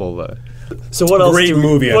for Apple, though. So what else? Great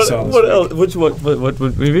movie I saw. What else? What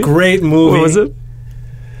movie? Great movie. What was it?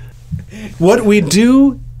 What We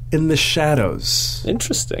Do in the Shadows.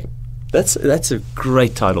 Interesting. That's a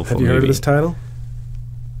great title for a movie. Have you heard of this title?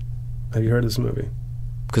 Have you heard of this movie?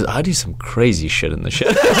 Because I do some crazy shit in the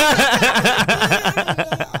shadows.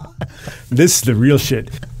 This is the real shit.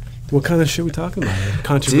 What kind of shit are we talking about?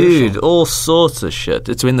 Controversial. Dude, all sorts of shit.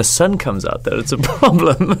 It's when the sun comes out that it's a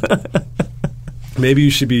problem. Maybe you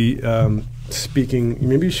should be speaking.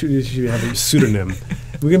 Maybe you should have a pseudonym.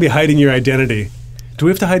 We're going to be hiding your identity. Do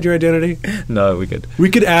we have to hide your identity? No, we could. We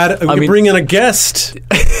could bring in a guest.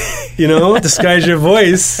 Disguise your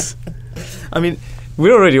voice. I mean,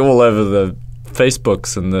 we're already all over the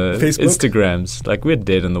Facebooks and the Instagrams. Like, we're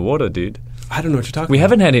dead in the water, dude. I don't know what you're talking about. We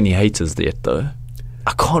haven't had any haters yet, though.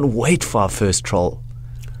 I can't wait for our first troll.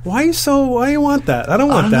 Why you want that? I don't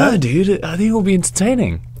want that. I don't know, dude. I think it will be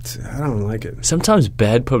entertaining. I don't like it. Sometimes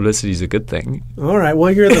bad publicity is a good thing. All right.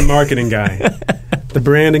 Well, you're the marketing guy. The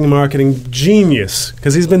branding marketing genius.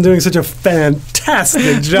 Because he's been doing such a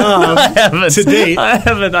fantastic job to date. I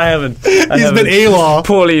haven't. He's been AWOL.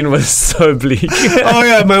 Pauline was so bleak. Oh,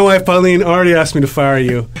 yeah. My wife, Pauline, already asked me to fire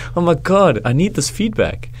you. Oh, my God. I need this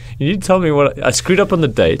feedback. You need to tell me what... I screwed up on the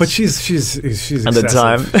date. But she's excessive. And the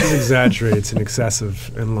time. She exaggerates and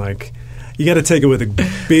excessive. And, like... You got to take it with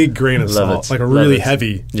a big grain of salt, like a really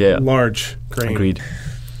heavy, large grain. Agreed.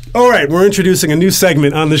 All right, we're introducing a new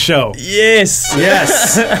segment on the show. Yes.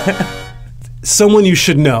 Someone you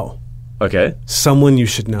should know. Okay. Someone you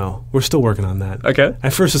should know. We're still working on that. Okay. I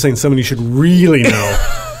first was saying someone you should really know,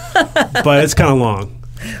 but it's kind of long.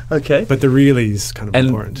 Okay. But the really is kind of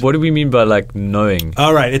important. And what do we mean by, like, knowing?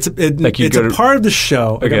 All right, it's a part of the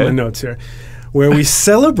show. I got my notes here, where we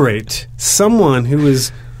celebrate someone who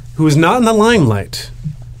is not in the limelight,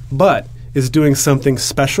 but is doing something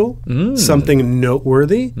special, something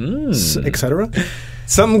noteworthy, etc.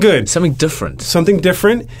 Something good. Something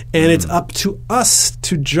different. And it's up to us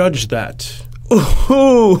to judge that.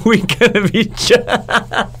 Oh, we're gonna be judging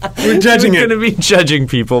We're it. gonna be judging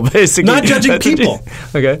people, basically. Not judging people.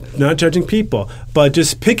 Okay. Not judging people, but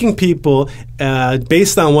just picking people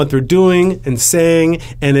based on what they're doing and saying,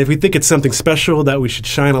 and if we think it's something special that we should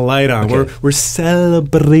shine a light on. Okay. We're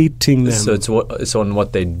celebrating them. So it's on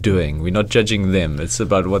what they're doing. We're not judging them. It's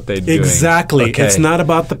about what they're doing. Exactly. Okay. It's not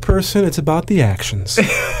about the person, it's about the actions.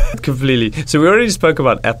 Completely. So we already spoke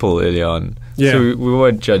about Apple earlier on. Yeah. So we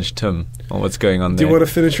won't judge Tim on what's going on Do there. you want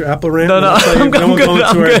to finish your Apple rant? No, I'm Then we'll go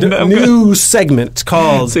into our I'm new segment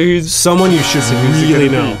called Someone You Should Really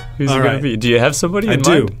Know. Who's All it right. going to be? Do you have somebody in I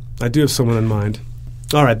mind? do. I do have someone in mind.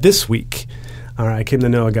 All right, this week, I came to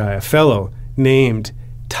know a fellow named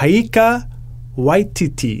Taika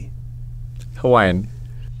Waititi. Hawaiian.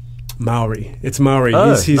 Maori. It's Maori.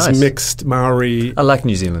 Oh, he's nice. mixed Maori. I like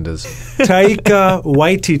New Zealanders. Taika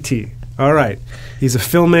Waititi. All right. He's a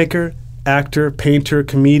filmmaker, actor, painter,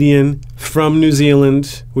 comedian from New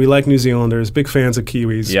Zealand. We like New Zealanders. Big fans of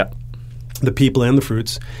Kiwis. Yeah. The people and the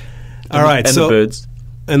fruits. All right. And so the birds.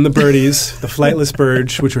 And the birdies, the flightless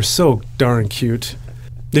birds, which were so darn cute.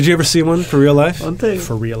 Did you ever see one for real life? Aren't they?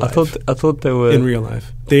 For real life. I thought they were In real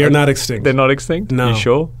life. They are not extinct. They're not extinct? No. You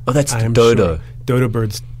sure? Oh, that's I am dodo. sure. Dodo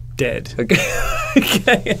bird's dead. Okay.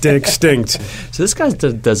 Dead extinct. So this guy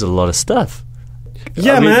does a lot of stuff.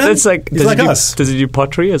 Yeah, I mean, man. That's like, He's like us. Does he do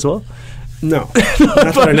pottery as well? No. Not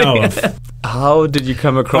that I know of. How did you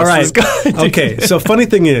come across All right. this guy? Okay, so funny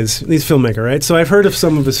thing is, he's a filmmaker, right? So I've heard of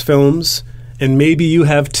some of his films, and maybe you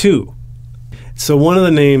have too. So one of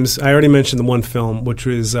the names, I already mentioned the one film, which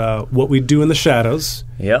was What We Do in the Shadows,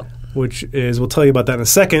 Yep. which is, we'll tell you about that in a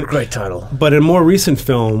second. Great title. But a more recent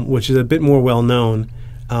film, which is a bit more well-known,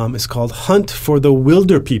 is called Hunt for the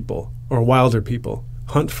Wilder People, or Wilder People.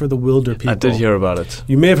 Hunt for the Wilder People. I did hear about it.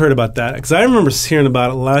 You may have heard about that, because I remember hearing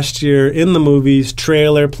about it last year in the movies,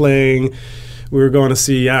 trailer playing. We were going to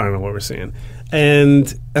see, I don't know what we're seeing.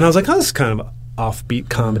 And I was like, oh, this is kind of an offbeat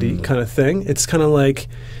comedy kind of thing. It's kind of like,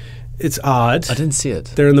 it's odd. I didn't see it.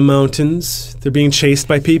 They're in the mountains. They're being chased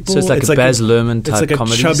by people. So it's like a Baz Luhrmann type comedy. It's like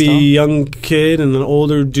comedy a chubby style? young kid and an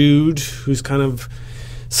older dude who's kind of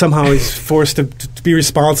somehow he's forced to be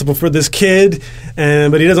responsible for this kid,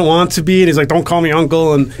 but he doesn't want to be. And he's like, "Don't call me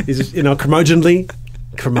uncle," and he's curmudgeon.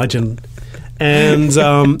 And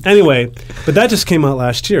anyway, but that just came out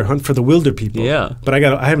last year. Hunt for the Wilder People. Yeah. But I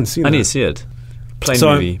haven't seen. I that. need to see it. Plain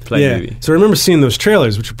movie. So I remember seeing those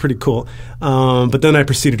trailers, which were pretty cool. But then I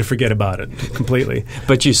proceeded to forget about it completely.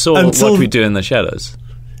 But you saw Until What We Do in the Shadows.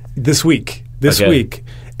 This week. Okay.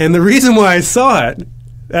 And the reason why I saw it,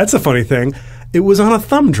 that's a funny thing, it was on a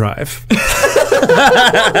thumb drive.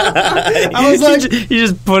 I was like, you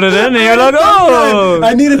just put it in and you're like, oh!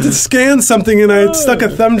 I needed to scan something and I stuck a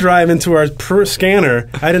thumb drive into our scanner.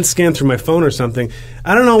 I didn't scan through my phone or something.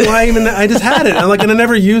 I don't know why I just had it. And I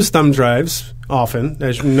never use thumb drives often,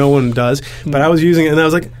 as no one does, but I was using it and I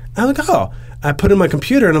was like, oh. I put it in my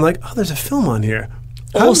computer and I'm like, oh, there's a film on here.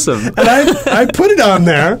 Awesome. And I put it on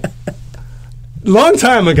there long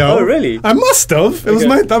time ago. Oh, really? I must have. It was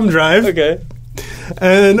my thumb drive. Okay.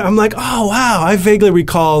 And I'm like, oh, wow, I vaguely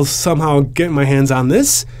recall somehow getting my hands on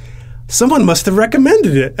this. Someone must have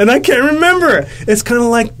recommended it, and I can't remember. It's kind of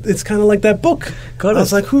like that book. I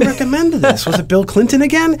was like, who recommended this? Was it Bill Clinton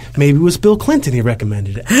again? Maybe it was Bill Clinton. He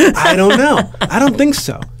recommended it. I don't know. I don't think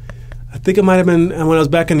so. I think it might have been when I was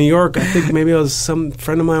back in New York. I think maybe it was some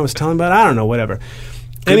friend of mine was telling about it. I don't know, whatever.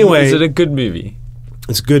 Anyway. Is it a good movie?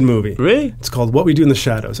 It's a good movie. Really? It's called What We Do in the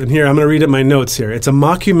Shadows. And here, I'm going to read out my notes here. It's a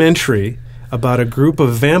mockumentary about a group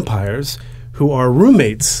of vampires who are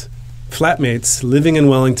roommates, flatmates, living in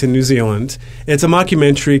Wellington, New Zealand. It's a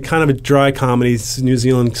mockumentary, kind of a dry comedy, New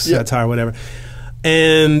Zealand satire, whatever.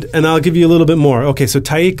 And I'll give you a little bit more. Okay, so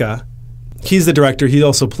Taika, he's the director. He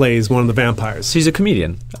also plays one of the vampires. So he's a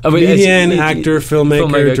comedian. Comedian, actor,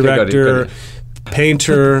 filmmaker, director,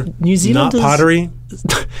 painter, New Zealanders, not pottery.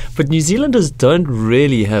 But New Zealanders don't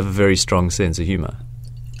really have a very strong sense of humor.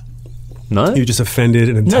 No? You just offended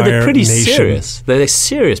an entire No, they're pretty nation. serious. They're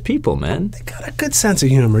serious people, man. They got a good sense of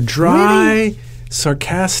humor. Dry,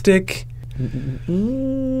 sarcastic. Because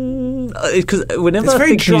whenever It's I very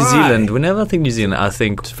think New dry. Zealand, I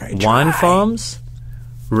think very wine dry. farms,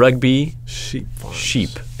 rugby, Sheep farms.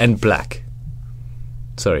 sheep, and black.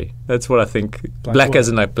 Sorry, that's what I think. Black what? as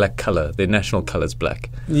in like black color. Their national color is black.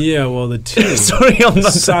 Yeah, well, the team. Sorry, I'm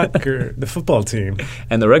not Soccer, the football team,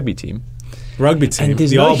 and the rugby team. rugby team, And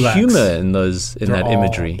there's the no All Blacks. humor in that All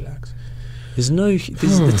imagery. Blacks. There's no.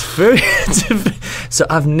 It's very. So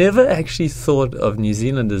I've never actually thought of New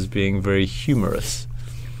Zealand as being very humorous.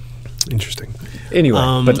 Interesting. Anyway,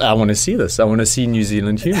 but I want to see this. I want to see New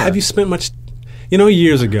Zealand humor. Have you spent much? You know,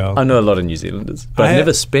 years ago, I know a lot of New Zealanders, but I've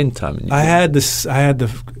never spent time in New Zealand. I had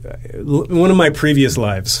one of my previous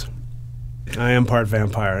lives. I am part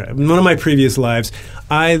vampire. In one of my previous lives,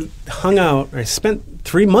 I spent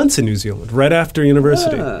 3 months in New Zealand right after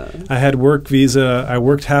university. I had work visa. I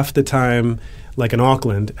worked half the time, like in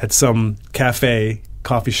Auckland, at some coffee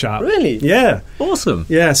shop. Really? Yeah. Awesome.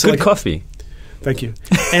 Yeah. So good coffee. Thank you.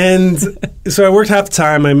 And so I worked half the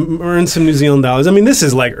time. I earned some New Zealand dollars. I mean, this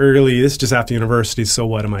is like early. This is just after university. So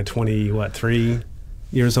what am I, 3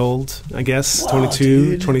 years old, I guess? Wow,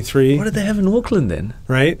 22, dude. 23. What did they have in Auckland then?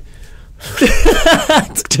 Right?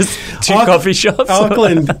 Just two coffee shops?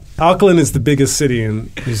 Auckland is the biggest city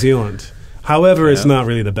in New Zealand. However, it's not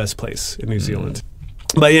really the best place in New Zealand.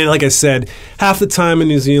 But yeah, like I said, half the time in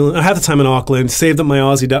New Zealand, half the time in Auckland, saved up my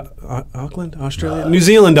Auckland, Australia, New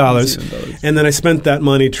Zealand dollars, and then I spent that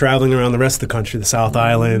money traveling around the rest of the country, the South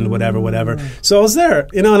Island, whatever. So I was there,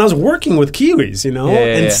 and I was working with Kiwis, and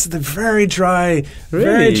it's the very dry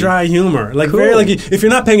humor, like very like if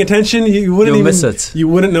you're not paying attention, you wouldn't miss it. You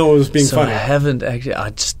wouldn't know it was being funny. I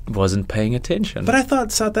just wasn't paying attention. But I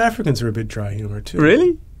thought South Africans were a bit dry humor too.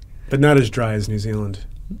 Really? But not as dry as New Zealand.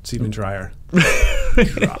 It's even drier.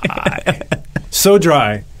 Dry. So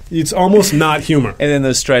dry. It's almost not humor. And then the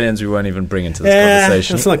Australians we won't even bring into this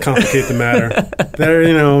conversation. Let's not complicate the matter.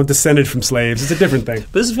 They're, descended from slaves. It's a different thing.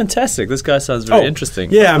 This is fantastic. This guy sounds very interesting.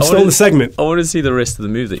 Yeah, I'm still in the segment. I want to see the rest of the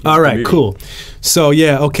movie. All right, cool. So,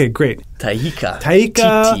 yeah, okay, great. Taika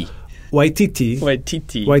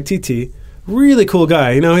Waititi. Really cool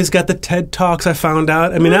guy. He's got the TED Talks, I found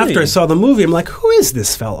out. I mean, after I saw the movie, I'm like, who is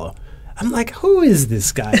this fellow? I'm like, who is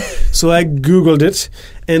this guy? So I Googled it,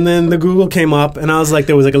 and then the Google came up, and I was like,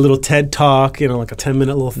 there was like a little TED Talk, like a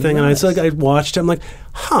 10-minute little thing, and I watched it. I'm like,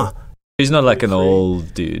 huh. He's not like an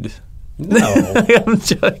old dude. No. I'm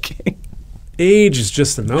joking. Age is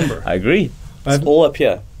just a number. I agree. It's all up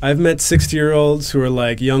here. I've met 60-year-olds who are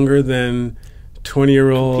like younger than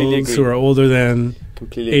 20-year-olds, who are older than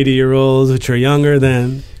 80-year-olds, which are younger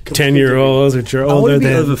than 10-year-olds, which are older than...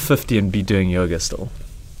 I want to be over 50 and be doing yoga still.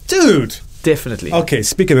 Dude! Definitely. Okay,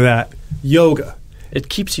 speaking of that, yoga. It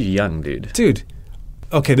keeps you young, dude. Dude.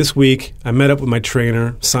 Okay, this week, I met up with my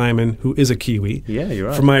trainer, Simon, who is a Kiwi. Yeah, you're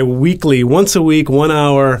right. For my weekly, once a week, 1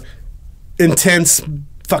 hour, intense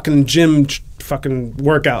fucking gym fucking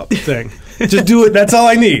workout thing. Just do it. That's all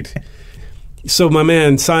I need. So my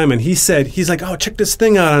man, Simon, he's like, oh, check this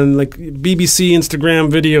thing out on like BBC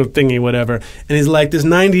Instagram video thingy, whatever. And he's like, this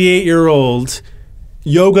 98-year-old...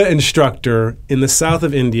 yoga instructor in the south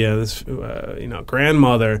of India, this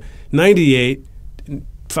grandmother, 98,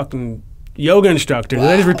 fucking yoga instructor. Did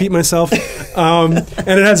I just repeat myself? And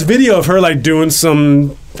it has video of her like doing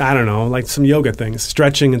some, I don't know, like some yoga things,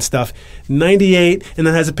 stretching and stuff. 98, and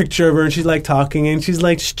then has a picture of her, and she's like talking, and she's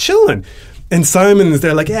like she's chilling. And Simon is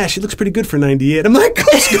there like, yeah, she looks pretty good for 98. I'm like,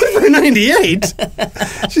 oh, she's good for 98?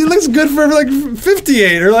 She looks good for like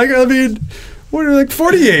 58, or like, I mean... what are like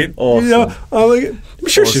 48? Awesome. I'm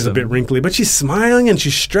sure she's a bit wrinkly, but she's smiling and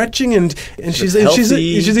she's stretching and she's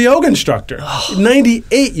a yoga instructor.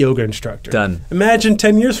 98 yoga instructor. Done. Imagine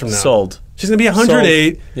 10 years from now. Sold. She's gonna be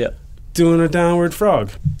 108. Yeah. Doing a downward frog.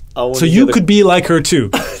 So you could be like her too.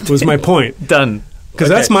 Was my point. Done. Because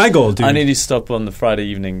that's my goal, dude. I need to stop on the Friday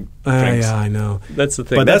evening drinks. Yeah, I know. That's the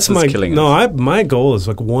thing. But that's my killing us. My goal is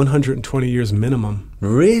like 120 years minimum.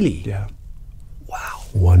 Really? Yeah. Wow.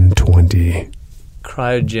 120.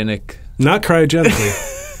 Cryogenic. Not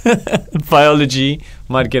cryogenically. Biology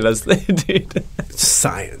might get us there, dude.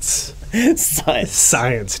 Science, dude.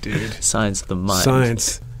 Science of the mind.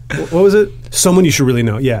 Science. What was it? Someone you should really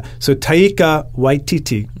know. Yeah. So Taika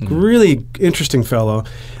Waititi, really interesting fellow.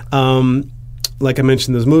 Like I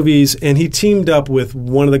mentioned, those movies, and he teamed up with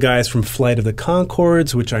one of the guys from Flight of the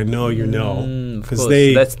Conchords, which I know you know, because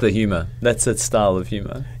that's the humor. That's that style of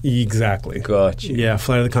humor. Exactly. Got you. Yeah,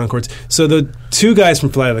 Flight of the Conchords. So the two guys from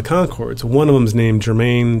Flight of the Conchords, one of them's named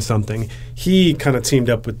Jermaine something. He kind of teamed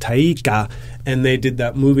up with Taika, and they did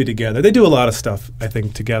that movie together. They do a lot of stuff, I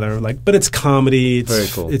think, together. But it's comedy. It's, very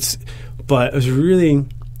cool. But it was really.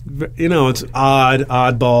 It's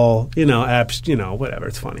oddball, apps, whatever.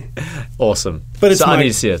 It's funny. Awesome. But it's I need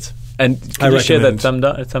to see it. And can you share that thumb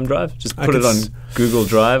drive? Just put it on Google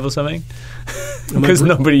Drive or something? Because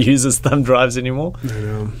nobody uses thumb drives anymore. I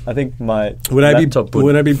know. I think my laptop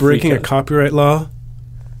would I be breaking a copyright law?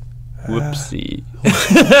 Whoopsie.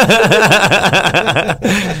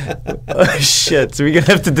 Oh, shit. So we're going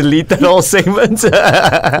to have to delete that whole segment.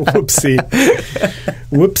 Whoopsie.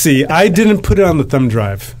 Whoopsie. I didn't put it on the thumb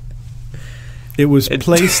drive. It was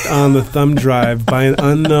placed on the thumb drive by an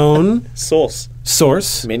unknown source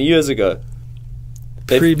many years ago.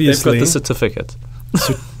 Previously, they've got the certificate.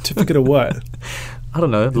 Certificate of what? I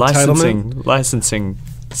don't know. Licensing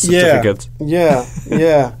certificate. Yeah.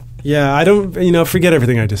 I don't. Forget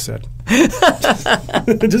everything I just said.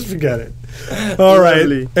 Just forget it. All right.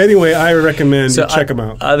 Lovely. Anyway, I recommend you check them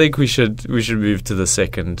out. I think we should move to the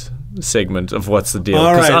second segment of What's the Deal,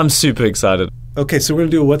 All because right. I'm super excited. Okay, so we're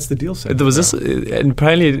gonna do a What's the Deal segment. There was this, and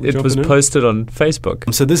apparently it was posted on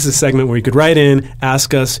Facebook. So this is a segment where you could write in,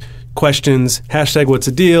 ask us questions, hashtag What's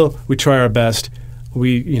the Deal. We try our best.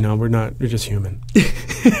 We're just human.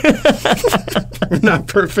 We're not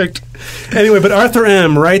perfect. Anyway, but Arthur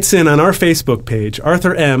M. writes in on our Facebook page.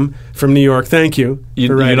 Arthur M. from New York, thank you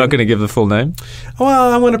for writing. You're not going to give the full name?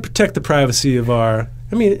 Well, I want to protect the privacy of Arthur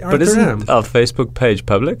But isn't M. our Facebook page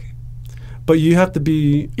public? But you have to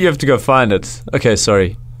be... You have to go find it. Okay,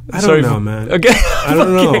 sorry. I don't know, man. Okay. I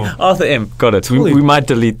don't know. Arthur M. Got it. Totally. We might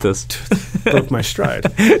delete this. Broke my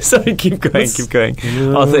stride. Sorry, keep going.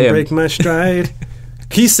 Arthur M. Break my stride.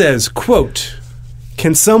 He says, quote,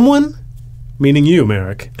 "Can someone, meaning you,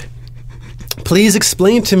 Merrick, please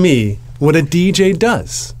explain to me what a DJ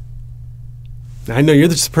does?" Now, I know you're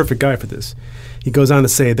the perfect guy for this. He goes on to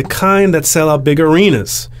say, "The kind that sell out big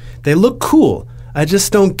arenas. They look cool. I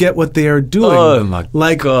just don't get what they are doing." Oh,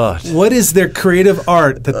 my God. What is their creative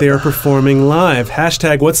art that they are performing live?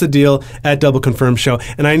 Hashtag What's the Deal at Double Confirm Show.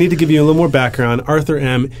 And I need to give you a little more background. Arthur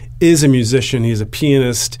M. is a musician. He's a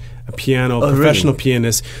pianist, a professional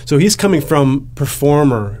pianist. So he's coming from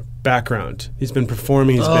performer background. He's been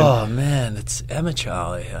performing. Man, it's amateur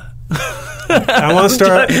hour here. I want to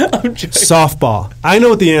start softball. I know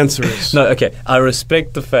what the answer is. No, okay. I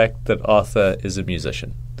respect the fact that Arthur is a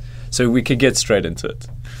musician. So we could get straight into it.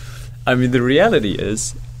 I mean, the reality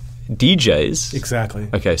is DJs. Exactly.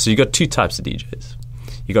 Okay, so you got two types of DJs.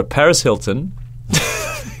 You got Paris Hilton.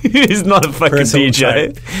 He's not a fucking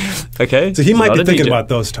DJ. Okay, so he might be not a thinking DJ. about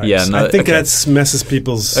those types. Yeah, no, I think okay. that messes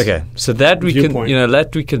people's. Okay, so that we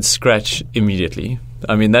viewpoint. can scratch immediately.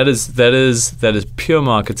 I mean, that is pure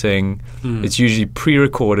marketing. It's usually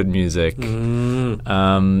pre-recorded music.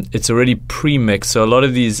 It's already pre-mixed. So a lot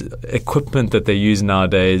of these equipment that they use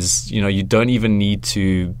nowadays, you don't even need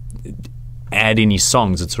to add any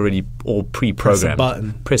songs. It's already all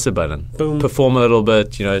pre-programmed. Press a button. Boom. Perform a little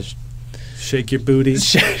bit. Shake your booty.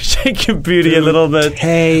 Shake your booty a little bit.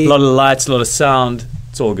 Hey. A lot of lights, a lot of sound.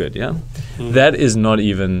 It's all good. Yeah. That is not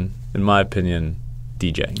even, in my opinion,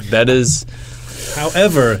 DJing. That is.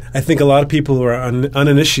 However, I think a lot of people who are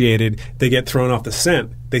uninitiated, they get thrown off the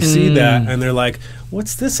scent. They see that and they're like,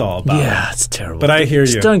 "What's this all about?" Yeah, it's terrible. But I hear you.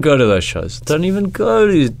 Just don't go to those shows. Don't even go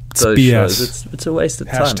to those BS. shows. It's a waste of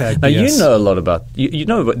time. Hashtag now, BS. you know a lot about... You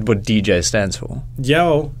know what DJ stands for.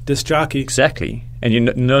 Yo, disc jockey. Exactly. And you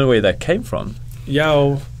know where that came from.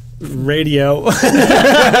 Yo, radio. Well,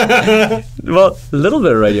 a little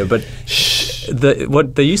bit of radio, but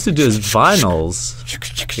what they used to do is vinyls.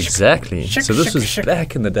 Exactly. So this was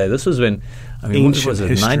back in the day. This was when, what was it,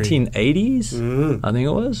 history. 1980s? I think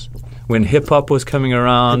it was. When hip-hop was coming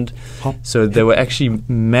around. So they were actually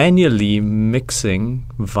manually mixing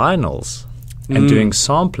vinyls and doing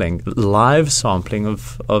sampling, live sampling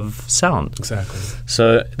of sound. Exactly.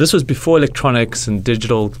 So this was before electronics and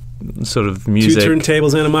digital sort of music. 2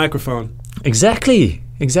 turntables and a microphone. Exactly.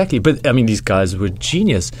 But I mean, these guys were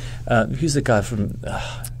genius. Who's the guy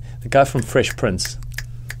from Fresh Prince?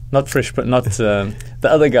 Not Fresh Prince. Not the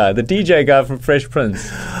other guy. The DJ guy from Fresh Prince.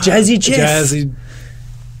 Jazzy Jeff.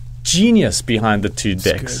 Genius behind the two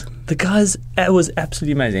decks. Good. The guys was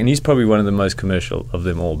absolutely amazing, and he's probably one of the most commercial of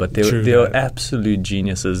them all. But they were absolute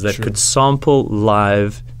geniuses that could sample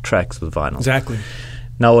live tracks with vinyl. Exactly.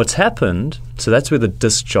 Now, what's happened? So that's where the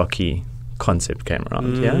disc jockey concept came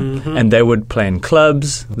around, and they would play in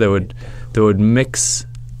clubs. They would mix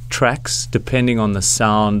tracks depending on the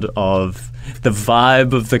sound of the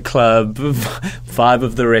vibe of the club, vibe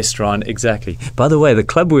of the restaurant. Exactly. By the way, the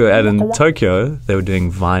club we were at in Tokyo, they were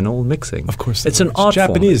doing vinyl mixing. Of course, it's an art form.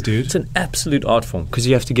 Japanese, dude. It's an absolute art form because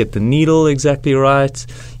you have to get the needle exactly right.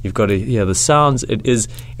 You've got to hear the sounds. It is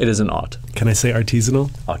an art. Can I say artisanal?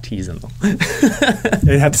 Artisanal.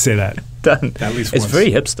 I have to say that. Done. At least it's once.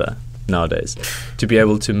 very hipster nowadays to be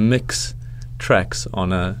able to mix tracks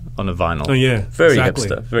on a vinyl. Oh yeah, very exactly.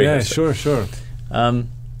 hipster. Very hipster. Sure.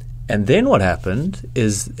 And then what happened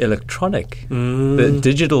is electronic, the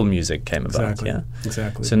digital music came about. Exactly. Yeah,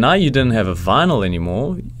 exactly. So now you didn't have a vinyl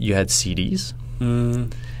anymore. You had CDs.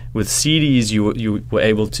 With CDs, you were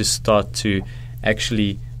able to start to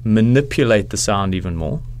actually manipulate the sound even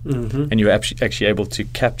more. And you were actually able to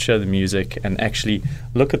capture the music and actually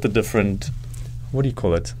look at the different, what do you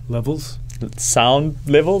call it? Levels? sound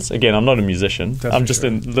levels. Again, I'm not a musician. That's I'm for just sure.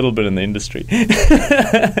 a little bit in the industry.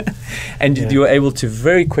 And you were able to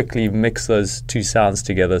very quickly mix those two sounds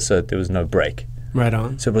together so that there was no break. Right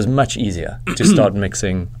on. So it was much easier to start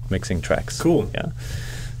mixing tracks. Cool. Yeah.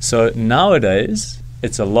 So nowadays,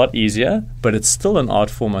 it's a lot easier, but it's still an art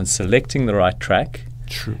form on selecting the right track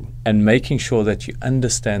True. and making sure that you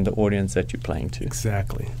understand the audience that you're playing to.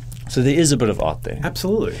 Exactly. So there is a bit of art there.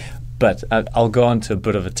 Absolutely. But I'll go on to a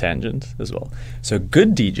bit of a tangent as well. So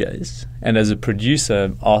good DJs, and as a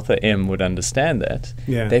producer, Arthur M. would understand that,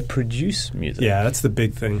 Yeah. they produce music. Yeah, that's the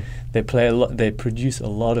big thing. They play a lot. They produce a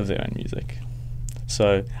lot of their own music.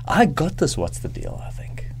 So I got this What's the Deal, I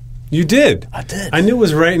think. You did. I did. I knew it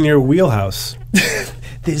was right in your wheelhouse.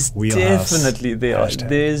 There's Wheelhouse. Hashtag.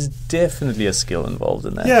 there's definitely a skill involved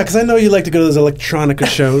in that. Yeah, because I know you like to go to those electronica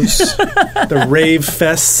shows, the rave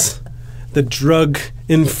fests, the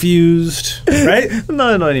drug-infused, right?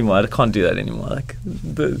 No, not anymore. I can't do that anymore. Like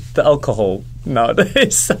the alcohol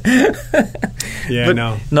nowadays. Yeah, But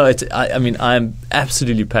no. No, I mean, I'm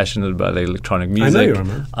absolutely passionate about electronic music. I know you are,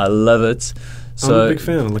 man. I love it. So I'm a big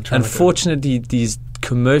fan of electronica. unfortunately, these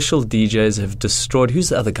commercial DJs have destroyed. Who's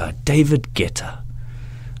the other guy? David Guetta.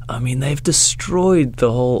 I mean, they've destroyed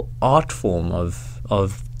the whole art form of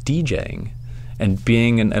DJing and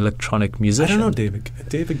being an electronic I musician. don't know,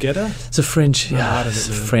 David Guetta? It's a French, I'm out of it, it's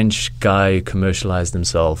a man. French guy who commercialized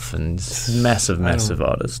himself and massive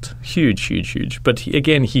artist, huge. But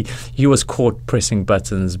he was caught pressing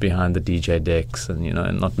buttons behind the DJ decks and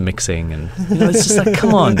and not mixing and it's just like,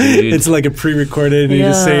 come on, dude. It's like a pre-recorded and you're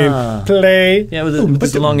just saying, play. Yeah,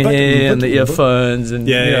 with the long hair and the earphones and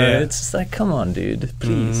Yeah. it's just like, come on, dude,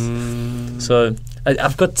 please. So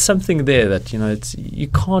I've got something there that it's you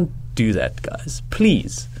can't do that, guys.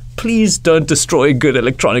 Please don't destroy good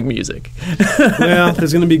electronic music. Well,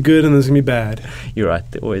 there's going to be good and there's going to be bad. You're right,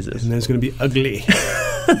 there always is. And there's going to be ugly.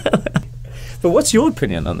 But what's your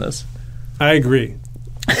opinion on this? I agree.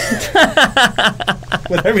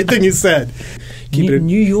 With everything you said.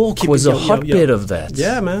 New York keep was it a hotbed of that.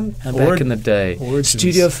 Yeah, man. Back in the day. Origins.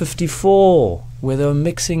 Studio 54, where they were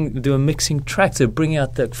mixing tracks. They were bringing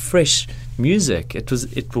out that fresh music. It was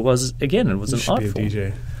again, it was You an should art be a form.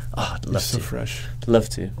 DJ. Oh, I'd You're love so to. fresh. Love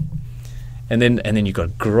to. And then you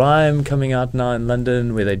got grime coming out now in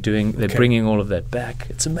London, where they're bringing all of that back.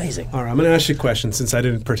 It's amazing. All right, I'm going to ask you a question since I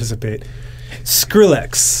didn't participate.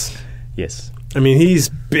 Skrillex. Yes. I mean, he's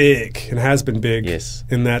big and has been big Yes.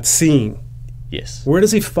 in that scene. Yes. Where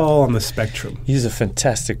does he fall on the spectrum? He's a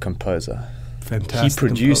fantastic composer. Fantastic. He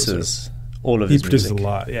produces all of He his produces music. a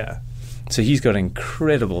lot, yeah. So he's got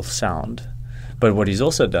incredible sound. But what he's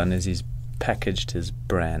also done is he's packaged his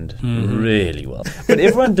brand really well. But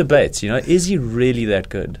everyone debates, is he really that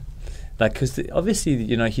good? Like, because obviously,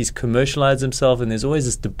 he's commercialized himself, and there's always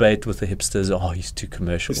this debate with the hipsters, oh, he's too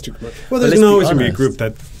commercial. It's too commercial. Well, But there's let's be always going to be a honest. group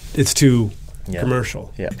that it's too Yeah.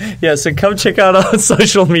 commercial. Yeah, so come check out our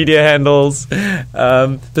social media handles.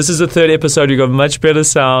 This is the third episode. You got much better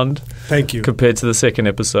sound Thank you. compared to the second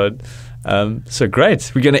episode. So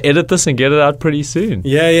great. We're going to edit this and get it out pretty soon.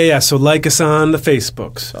 Yeah. So like us on the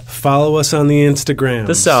Facebooks. Follow us on the Instagrams.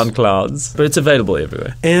 The SoundClouds. But it's available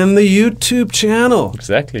everywhere. And the YouTube channel.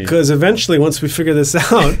 Exactly. Because eventually, once we figure this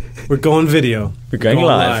out, we're going video. We're going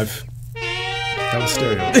live. That was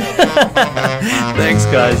stereo. Thanks,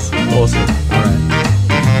 guys. Awesome.